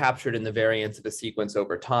captured in the variance of a sequence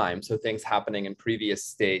over time. So things happening in previous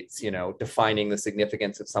states, defining the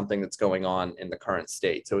significance of something that's going on in the current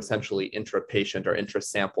state. So essentially intra-patient or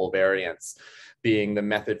intra-sample variance being the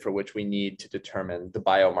method for which we need to determine the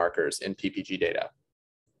biomarkers in PPG data.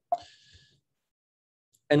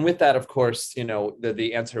 And with that, of course,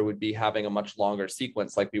 the answer would be having a much longer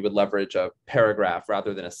sequence, like we would leverage a paragraph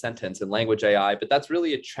rather than a sentence in language AI, but that's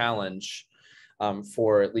really a challenge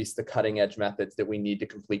for at least the cutting edge methods that we need to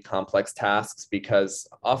complete complex tasks, because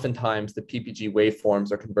oftentimes the PPG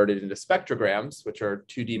waveforms are converted into spectrograms, which are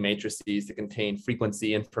 2D matrices that contain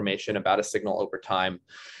frequency information about a signal over time.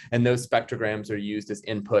 And those spectrograms are used as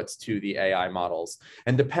inputs to the AI models.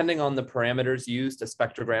 And depending on the parameters used, a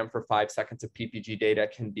spectrogram for 5 seconds of PPG data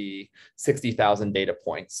can be 60,000 data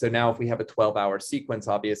points. So now if we have a 12-hour sequence,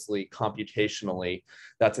 obviously computationally,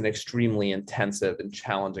 that's an extremely intensive and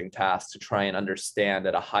challenging task to try and understand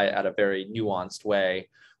at a very nuanced way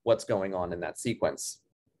what's going on in that sequence.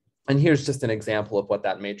 And here's just an example of what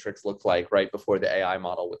that matrix looked like right before the AI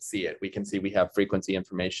model would see it. We can see we have frequency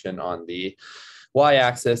information on the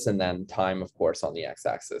y-axis and then time, of course, on the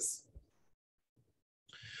x-axis.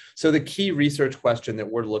 So the key research question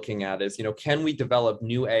that we're looking at is, can we develop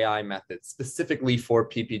new AI methods specifically for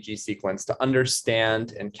PPG sequence to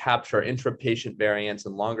understand and capture intra-patient variants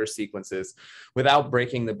and longer sequences without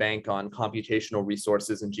breaking the bank on computational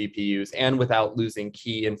resources and GPUs, and without losing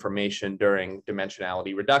key information during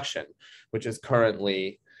dimensionality reduction, which is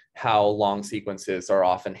currently how long sequences are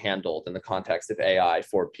often handled in the context of AI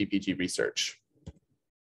for PPG research.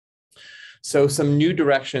 So some new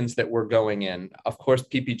directions that we're going in, of course,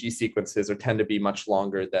 PPG sequences tend to be much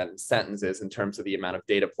longer than sentences in terms of the amount of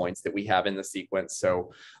data points that we have in the sequence.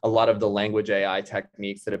 So a lot of the language AI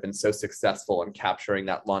techniques that have been so successful in capturing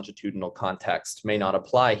that longitudinal context may not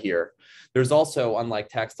apply here. There's also, unlike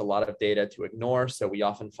text, a lot of data to ignore. So we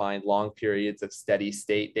often find long periods of steady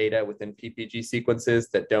state data within PPG sequences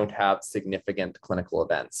that don't have significant clinical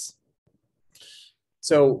events.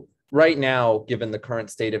 So right now, given the current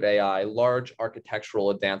state of AI, large architectural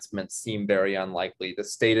advancements seem very unlikely. The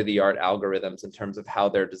state-of-the-art algorithms in terms of how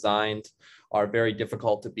they're designed are very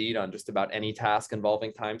difficult to beat on just about any task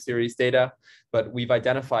involving time series data. But we've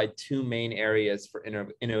identified two main areas for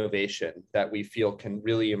innovation that we feel can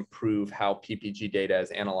really improve how PPG data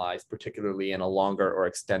is analyzed, particularly in a longer or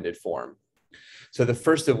extended form. So the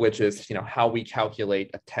first of which is, how we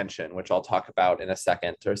calculate attention, which I'll talk about in a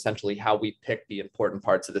second, or essentially how we pick the important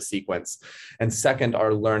parts of the sequence. And second,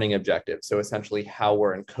 our learning objectives. So essentially how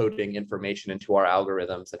we're encoding information into our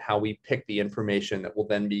algorithms and how we pick the information that will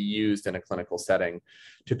then be used in a clinical setting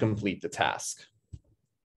to complete the task.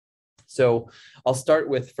 So I'll start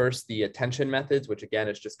with first the attention methods, which again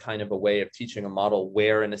is just kind of a way of teaching a model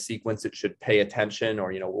where in a sequence it should pay attention,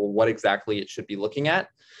 or what exactly it should be looking at.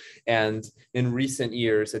 And in recent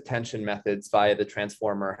years, attention methods via the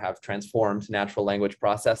transformer have transformed natural language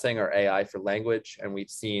processing, or AI for language. And we've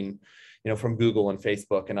seen, from Google and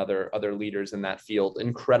Facebook and other leaders in that field,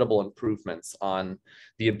 incredible improvements on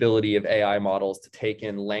the ability of AI models to take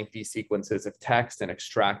in lengthy sequences of text and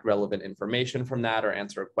extract relevant information from that or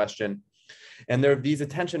answer a question. And these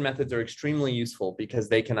attention methods are extremely useful because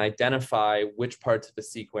they can identify which parts of the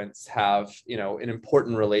sequence have, an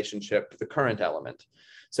important relationship to the current element.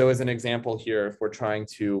 So as an example here, if we're trying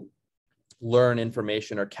to learn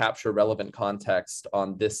information or capture relevant context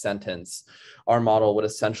on this sentence, our model would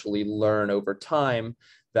essentially learn over time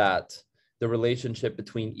that the relationship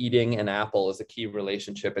between eating and apple is a key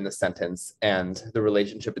relationship in the sentence, and the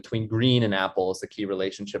relationship between green and apple is a key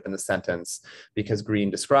relationship in the sentence, because green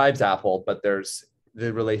describes apple, but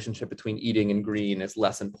the relationship between eating and green is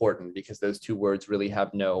less important because those two words really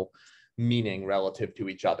have no meaning relative to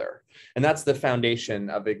each other. And that's the foundation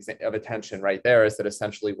of attention right there, is that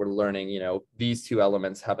essentially we're learning, these two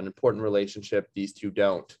elements have an important relationship, these two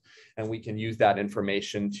don't. And we can use that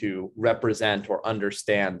information to represent or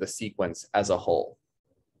understand the sequence as a whole.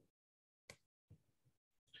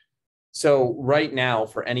 So right now,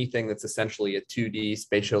 for anything that's essentially a 2D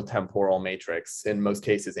spatial-temporal matrix, in most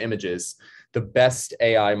cases images, the best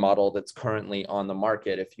AI model that's currently on the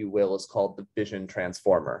market, if you will, is called the vision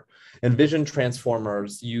transformer. And vision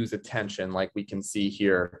transformers use attention, like we can see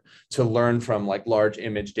here, to learn from large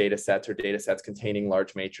image data sets or data sets containing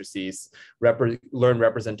large matrices, learn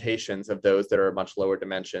representations of those that are much lower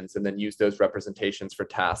dimensions, and then use those representations for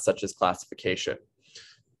tasks such as classification.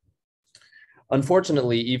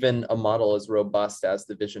 Unfortunately, even a model as robust as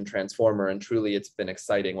the vision transformer, and truly it's been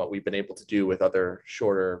exciting what we've been able to do with other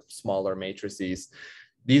shorter, smaller matrices,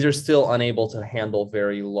 these are still unable to handle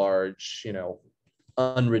very large,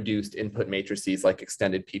 unreduced input matrices like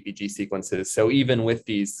extended PPG sequences. So even with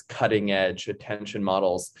these cutting edge attention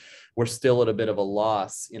models, we're still at a bit of a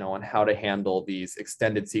loss, on how to handle these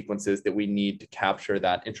extended sequences that we need to capture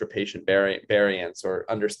that intrapatient variance or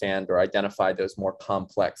understand or identify those more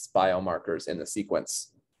complex biomarkers in the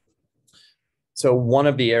sequence. So one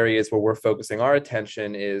of the areas where we're focusing our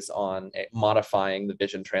attention is on modifying the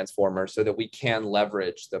vision transformer so that we can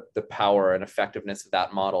leverage the power and effectiveness of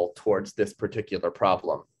that model towards this particular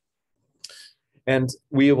problem. And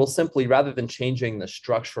we will simply, rather than changing the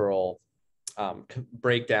structural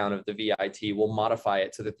breakdown of the VIT, we'll modify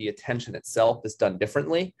it so that the attention itself is done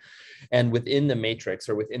differently. And within the matrix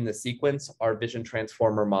or within the sequence, our vision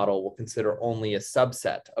transformer model will consider only a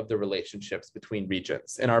subset of the relationships between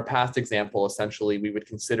regions. In our past example, essentially, we would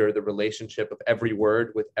consider the relationship of every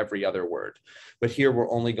word with every other word. But here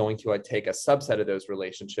we're only going to take a subset of those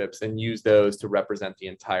relationships and use those to represent the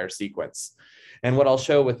entire sequence. And what I'll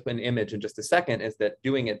show with an image in just a second is that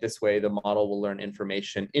doing it this way, the model will learn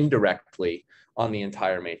information indirectly on the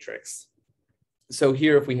entire matrix. So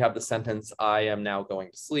here, if we have the sentence, I am now going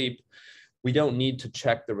to sleep, we don't need to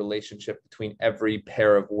check the relationship between every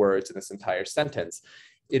pair of words in this entire sentence.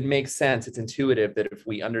 It makes sense, it's intuitive that if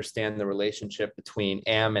we understand the relationship between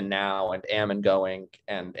am and now and am and going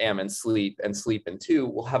and am and sleep and to,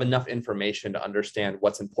 we'll have enough information to understand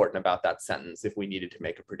what's important about that sentence if we needed to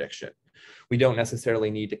make a prediction. We don't necessarily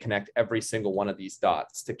need to connect every single one of these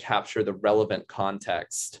dots to capture the relevant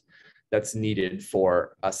context that's needed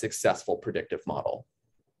for a successful predictive model.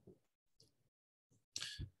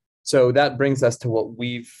 So that brings us to what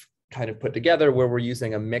we've kind of put together where we're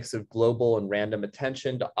using a mix of global and random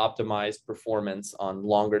attention to optimize performance on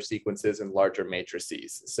longer sequences and larger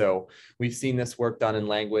matrices. So we've seen this work done in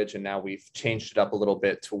language, and now we've changed it up a little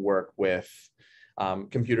bit to work with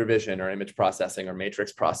computer vision or image processing or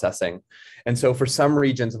matrix processing. And so for some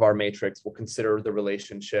regions of our matrix, we'll consider the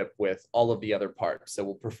relationship with all of the other parts. So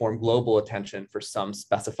we'll perform global attention for some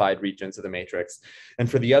specified regions of the matrix. And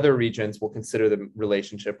for the other regions, we'll consider the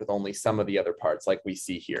relationship with only some of the other parts like we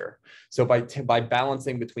see here. So by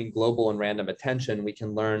balancing between global and random attention, we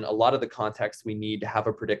can learn a lot of the context we need to have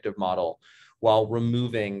a predictive model while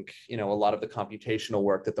removing, a lot of the computational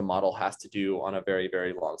work that the model has to do on a very,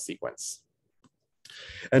 very long sequence.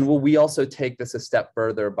 And we also take this a step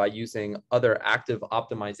further by using other active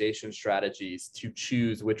optimization strategies to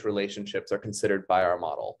choose which relationships are considered by our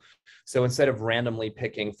model. So instead of randomly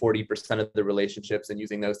picking 40% of the relationships and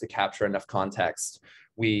using those to capture enough context,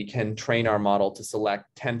 we can train our model to select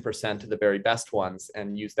 10% of the very best ones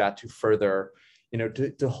and use that to further,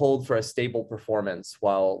 to hold for a stable performance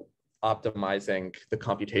while optimizing the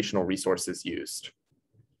computational resources used.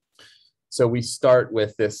 So we start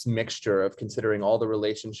with this mixture of considering all the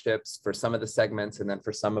relationships for some of the segments, and then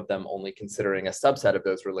for some of them only considering a subset of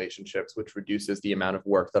those relationships, which reduces the amount of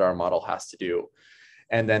work that our model has to do.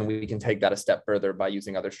 And then we can take that a step further by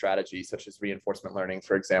using other strategies, such as reinforcement learning,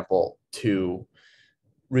 for example, to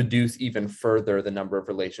reduce even further the number of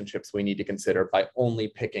relationships we need to consider by only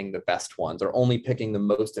picking the best ones or only picking the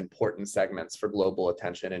most important segments for global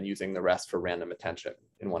attention and using the rest for random attention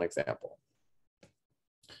in one example.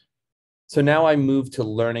 So now I move to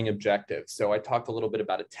learning objectives. So I talked a little bit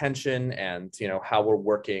about attention and how we're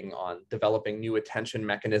working on developing new attention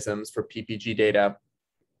mechanisms for PPG data.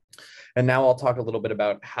 And now I'll talk a little bit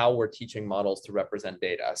about how we're teaching models to represent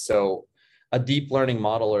data. So a deep learning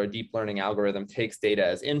model or a deep learning algorithm takes data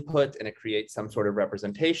as input and it creates some sort of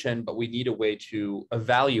representation, but we need a way to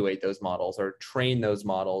evaluate those models or train those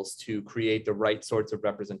models to create the right sorts of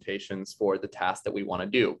representations for the task that we want to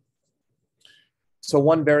do. So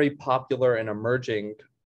one very popular and emerging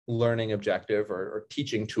learning objective or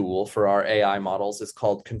teaching tool for our AI models is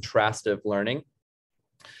called contrastive learning.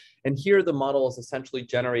 And here the model is essentially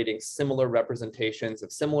generating similar representations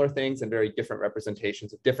of similar things and very different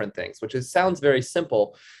representations of different things, which sounds very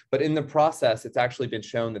simple, but in the process, it's actually been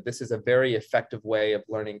shown that this is a very effective way of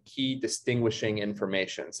learning key distinguishing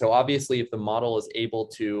information. So obviously, if the model is able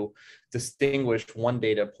to distinguish one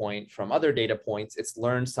data point from other data points, it's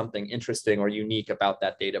learned something interesting or unique about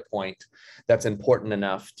that data point that's important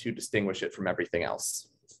enough to distinguish it from everything else.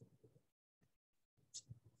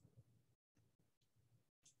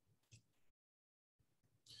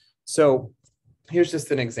 So here's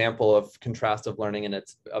just an example of contrastive learning, and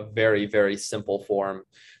it's a very, very simple form.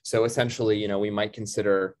 So essentially, we might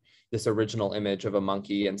consider this original image of a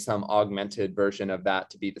monkey and some augmented version of that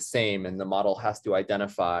to be the same. And the model has to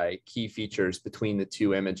identify key features between the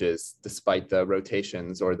two images, despite the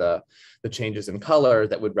rotations or the changes in color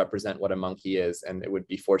that would represent what a monkey is. And it would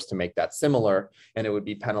be forced to make that similar, and it would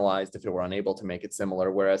be penalized if it were unable to make it similar.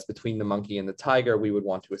 Whereas between the monkey and the tiger, we would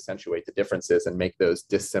want to accentuate the differences and make those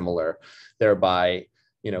dissimilar, thereby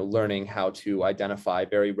learning how to identify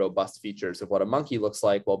very robust features of what a monkey looks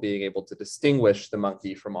like while being able to distinguish the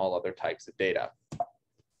monkey from all other types of data.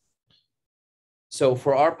 So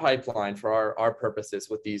for our pipeline, for our purposes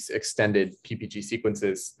with these extended PPG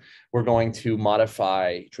sequences, we're going to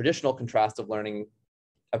modify traditional contrastive learning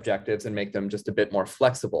objectives and make them just a bit more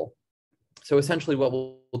flexible. So essentially what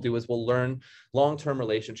we'll do is we'll learn long-term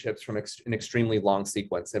relationships from an extremely long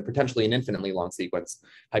sequence and potentially an infinitely long sequence,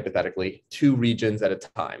 hypothetically, 2 regions at a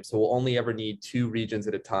time. So we'll only ever need 2 regions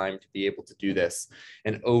at a time to be able to do this.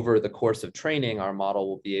 And over the course of training, our model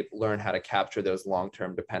will be able to learn how to capture those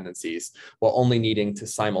long-term dependencies while only needing to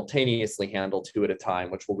simultaneously handle 2 at a time,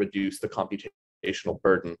 which will reduce the computational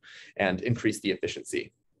burden and increase the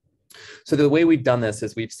efficiency. So the way we've done this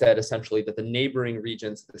is we've said essentially that the neighboring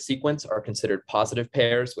regions of the sequence are considered positive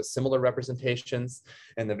pairs with similar representations,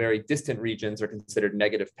 and the very distant regions are considered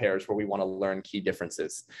negative pairs where we want to learn key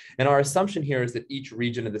differences. And our assumption here is that each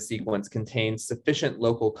region of the sequence contains sufficient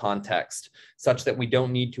local context such that we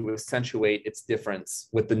don't need to accentuate its difference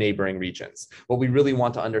with the neighboring regions. What we really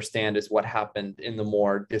want to understand is what happened in the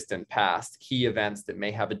more distant past, key events that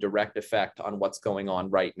may have a direct effect on what's going on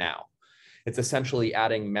right now. It's essentially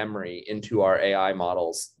adding memory into our AI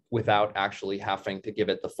models without actually having to give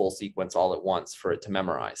it the full sequence all at once for it to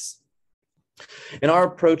memorize. And our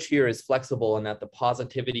approach here is flexible in that the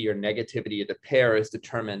positivity or negativity of the pair is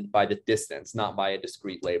determined by the distance, not by a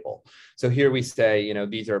discrete label. So here we say, you know,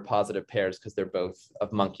 these are positive pairs because they're both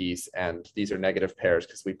of monkeys, and these are negative pairs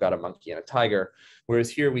because we've got a monkey and a tiger. Whereas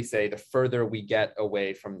here we say the further we get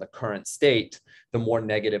away from the current state, the more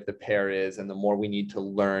negative the pair is, and the more we need to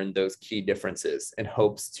learn those key differences in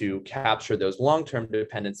hopes to capture those long-term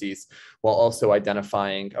dependencies while also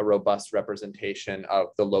identifying a robust representation of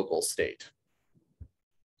the local state.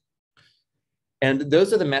 And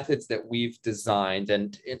those are the methods that we've designed,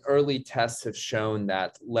 and in early tests have shown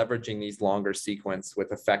that leveraging these longer sequence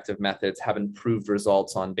with effective methods have improved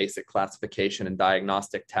results on basic classification and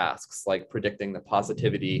diagnostic tasks like predicting the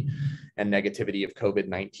positivity and negativity of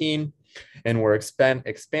COVID-19. And we're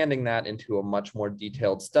expanding that into a much more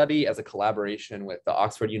detailed study as a collaboration with the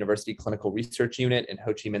Oxford University Clinical Research Unit in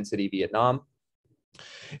Ho Chi Minh City, Vietnam.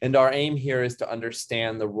 And our aim here is to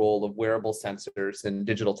understand the role of wearable sensors in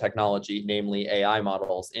digital technology, namely AI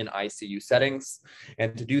models in ICU settings.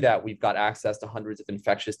 And to do that, we've got access to hundreds of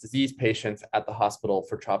infectious disease patients at the Hospital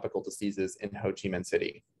for Tropical Diseases in Ho Chi Minh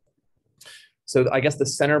City. So I guess the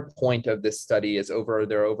center point of this study is there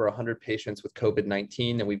are over 100 patients with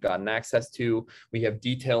COVID-19 that we've gotten access to. We have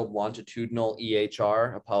detailed longitudinal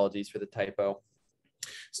EHR, apologies for the typo.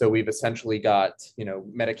 So we've essentially got, you know,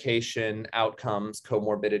 medication, outcomes,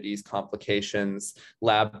 comorbidities, complications,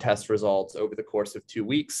 lab test results over the course of 2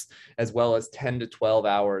 weeks, as well as 10 to 12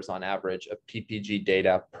 hours on average of PPG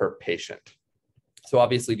data per patient. So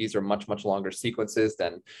obviously these are much, much longer sequences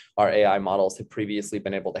than our AI models had previously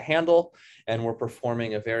been able to handle. And we're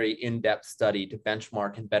performing a very in-depth study to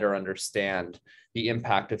benchmark and better understand the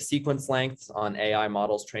impact of sequence lengths on AI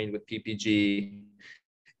models trained with PPG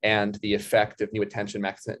and the effect of new attention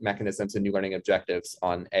mechanisms and new learning objectives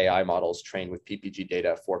on AI models trained with PPG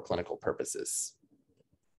data for clinical purposes.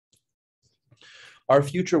 Our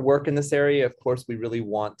future work in this area, of course, we really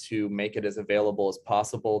want to make it as available as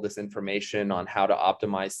possible, this information on how to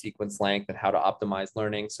optimize sequence length and how to optimize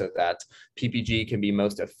learning so that PPG can be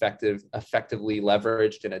most effectively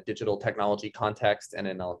leveraged in a digital technology context and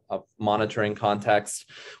in a monitoring context.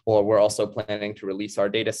 Well, we're also planning to release our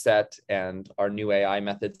data set and our new AI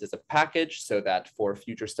methods as a package so that for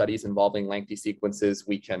future studies involving lengthy sequences,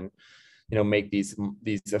 we can make these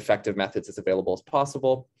effective methods as available as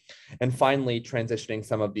possible. And finally, transitioning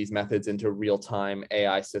some of these methods into real-time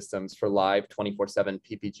AI systems for live 24/7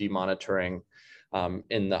 PPG monitoring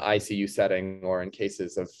in the ICU setting or in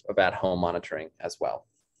cases of at-home monitoring as well.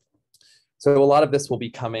 So a lot of this will be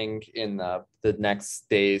coming in the next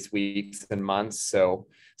days, weeks, and months. So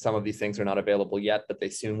some of these things are not available yet, but they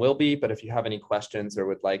soon will be. But if you have any questions or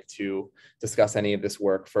would like to discuss any of this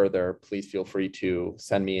work further, please feel free to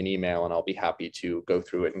send me an email and I'll be happy to go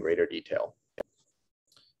through it in greater detail.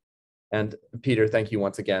 And Peter, thank you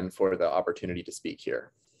once again for the opportunity to speak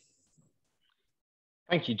here.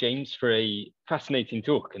 Thank you, James, for a fascinating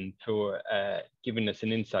talk and for giving us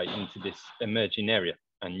an insight into this emerging area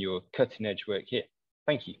and your cutting edge work here.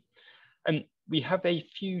 Thank you. We have a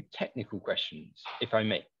few technical questions, if I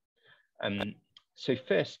may. So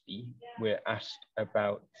firstly, we're asked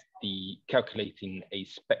about the calculating a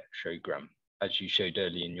spectrogram, as you showed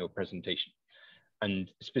earlier in your presentation,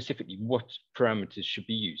 and specifically what parameters should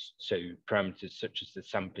be used. So parameters such as the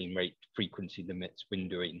sampling rate, frequency limits,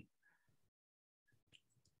 windowing.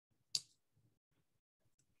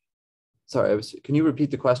 Sorry, can you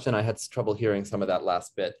repeat the question? I had trouble hearing some of that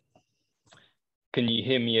last bit. Can you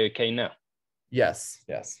hear me okay now? Yes,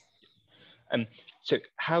 yes. So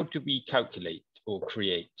how do we calculate or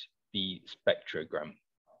create the spectrogram?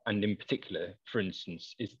 And in particular, for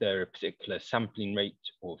instance, is there a particular sampling rate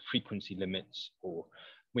or frequency limits or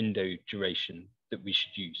window duration that we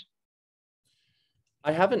should use?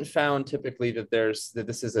 I haven't found typically that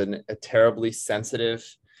this is a terribly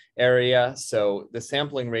sensitive area. So the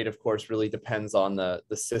sampling rate, of course, really depends on the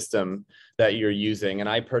system that you're using. And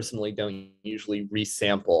I personally don't usually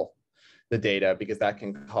resample the data because that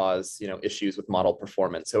can cause issues with model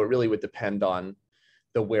performance. So it really would depend on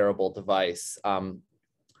the wearable device.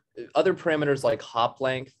 Other parameters like hop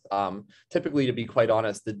length, typically, to be quite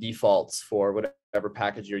honest, the defaults for whatever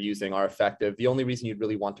package you're using are effective. The only reason you'd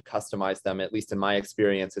really want to customize them, at least in my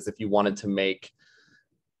experience, is if you wanted to make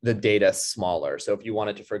the data smaller. So if you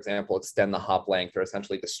wanted to, for example, extend the hop length or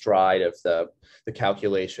essentially the stride of the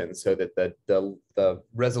calculation so that the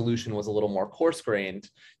resolution was a little more coarse-grained,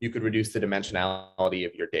 you could reduce the dimensionality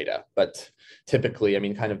of your data. But typically, I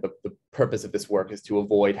mean, kind of the purpose of this work is to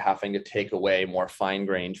avoid having to take away more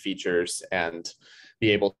fine-grained features and be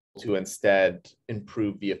able to instead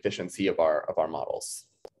improve the efficiency of our models,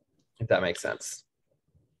 if that makes sense.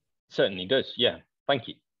 Certainly does, yeah, thank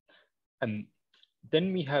you.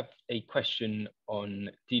 Then we have a question on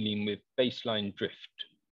dealing with baseline drift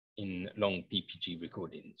in long PPG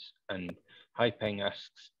recordings. And Haipeng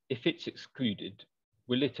asks, if it's excluded,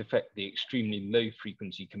 will it affect the extremely low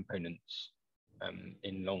frequency components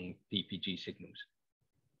in long PPG signals?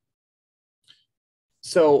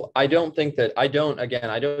 So I don't think that, I don't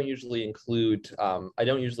usually exclude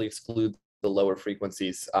the lower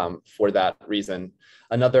frequencies for that reason.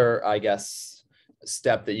 Another, I guess,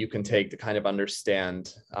 step that you can take to kind of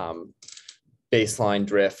understand baseline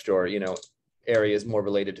drift, or areas more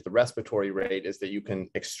related to the respiratory rate, is that you can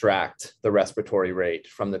extract the respiratory rate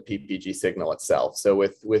from the PPG signal itself. So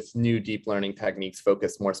with new deep learning techniques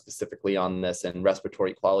focused more specifically on this and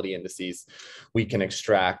respiratory quality indices, we can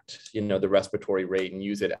extract the respiratory rate and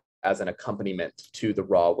use it as an accompaniment to the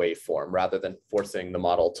raw waveform, rather than forcing the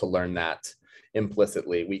model to learn that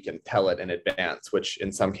implicitly. We can tell it in advance, which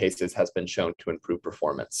in some cases has been shown to improve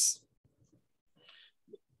performance.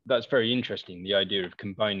 That's very interesting, the idea of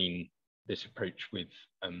combining this approach with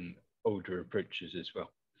older approaches as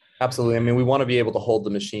well. Absolutely. I mean, we want to be able to hold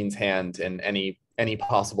the machine's hand in any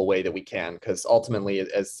possible way that we can, because ultimately,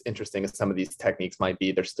 as interesting as some of these techniques might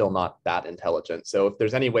be, they're still not that intelligent. So if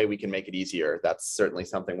there's any way we can make it easier, that's certainly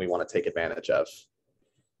something we want to take advantage of.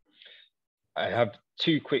 I have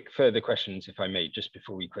two quick further questions, if I may, just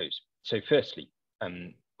before we close. So firstly,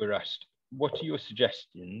 we're asked, what are your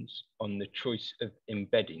suggestions on the choice of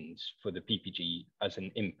embeddings for the PPG as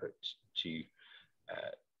an input to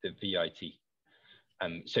the VIT?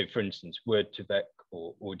 So for instance, word to VEC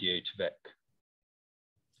or audio to VEC.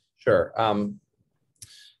 Sure.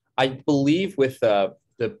 I believe with the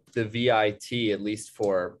VIT, at least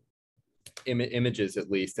for images, at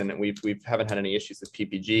least, and we haven't had any issues with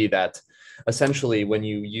PPG, that essentially when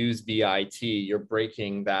you use VIT, you're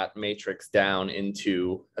breaking that matrix down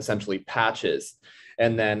into essentially patches,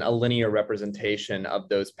 and then a linear representation of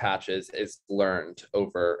those patches is learned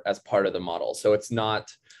over as part of the model. So it's not,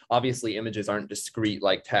 obviously images aren't discrete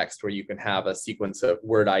like text, where you can have a sequence of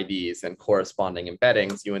word IDs and corresponding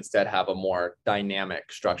embeddings. You instead have a more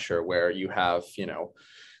dynamic structure where you have,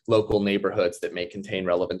 local neighborhoods that may contain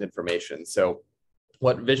relevant information. So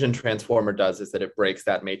what Vision Transformer does is that it breaks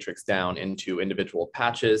that matrix down into individual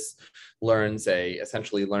patches,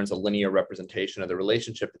 essentially learns a linear representation of the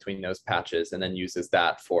relationship between those patches, and then uses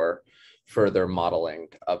that for further modeling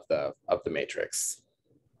of the matrix.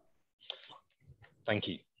 Thank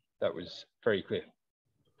you. That was very clear.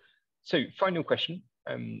 So final question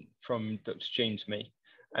from Dr. James May.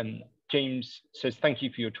 James says, thank you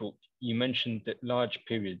for your talk. You mentioned that large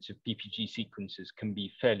periods of PPG sequences can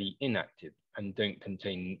be fairly inactive and don't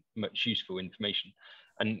contain much useful information.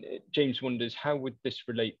 And James wonders, how would this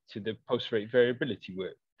relate to the pulse rate variability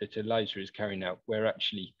work that ELISA is carrying out, where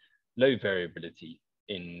actually low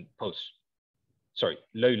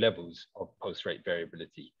levels of pulse rate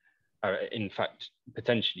variability are in fact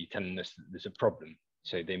potentially telling us that there's a problem.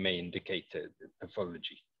 So they may indicate a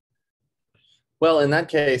pathology. Well, in that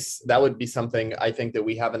case, that would be something I think that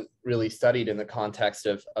we haven't really studied in the context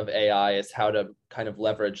of AI, is how to kind of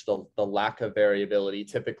leverage the lack of variability.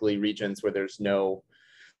 Typically, regions where there's no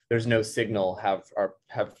signal have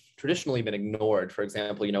traditionally been ignored. For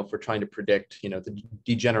example, if we're trying to predict, the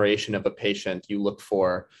degeneration of a patient, you look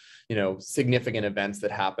for, significant events that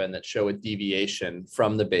happen that show a deviation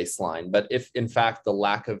from the baseline. But if in fact the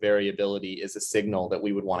lack of variability is a signal that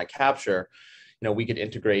we would want to capture, we could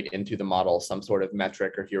integrate into the model some sort of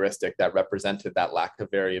metric or heuristic that represented that lack of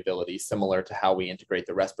variability, similar to how we integrate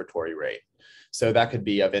the respiratory rate. So that could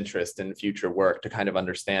be of interest in future work to kind of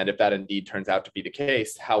understand, if that indeed turns out to be the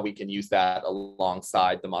case, how we can use that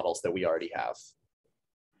alongside the models that we already have.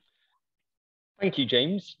 Thank you,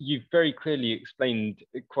 James. You've very clearly explained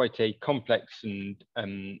quite a complex and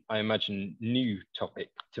I imagine new topic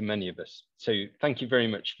to many of us. So thank you very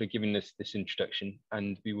much for giving us this introduction,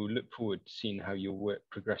 and we will look forward to seeing how your work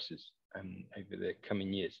progresses over the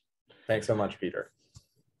coming years. Thanks so much, Peter.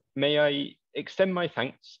 May I extend my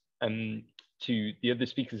thanks to the other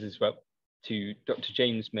speakers as well, to Dr.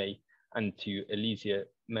 James May and to Elisa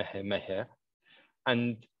Meher,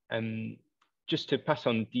 and just to pass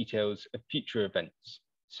on details of future events.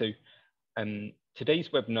 So today's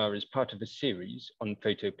webinar is part of a series on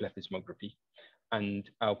photoplethysmography, and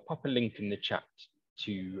I'll pop a link in the chat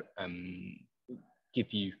to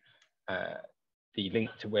give you the link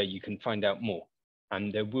to where you can find out more.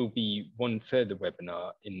 And there will be one further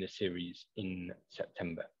webinar in the series in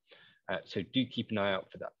September. So do keep an eye out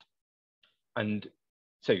for that. And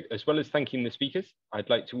so, as well as thanking the speakers, I'd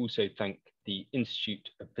like to also thank the Institute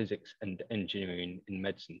of Physics and Engineering in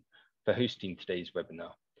Medicine for hosting today's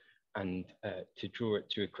webinar. and to draw it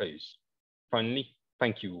to a close. Finally,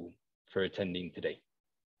 thank you all for attending today.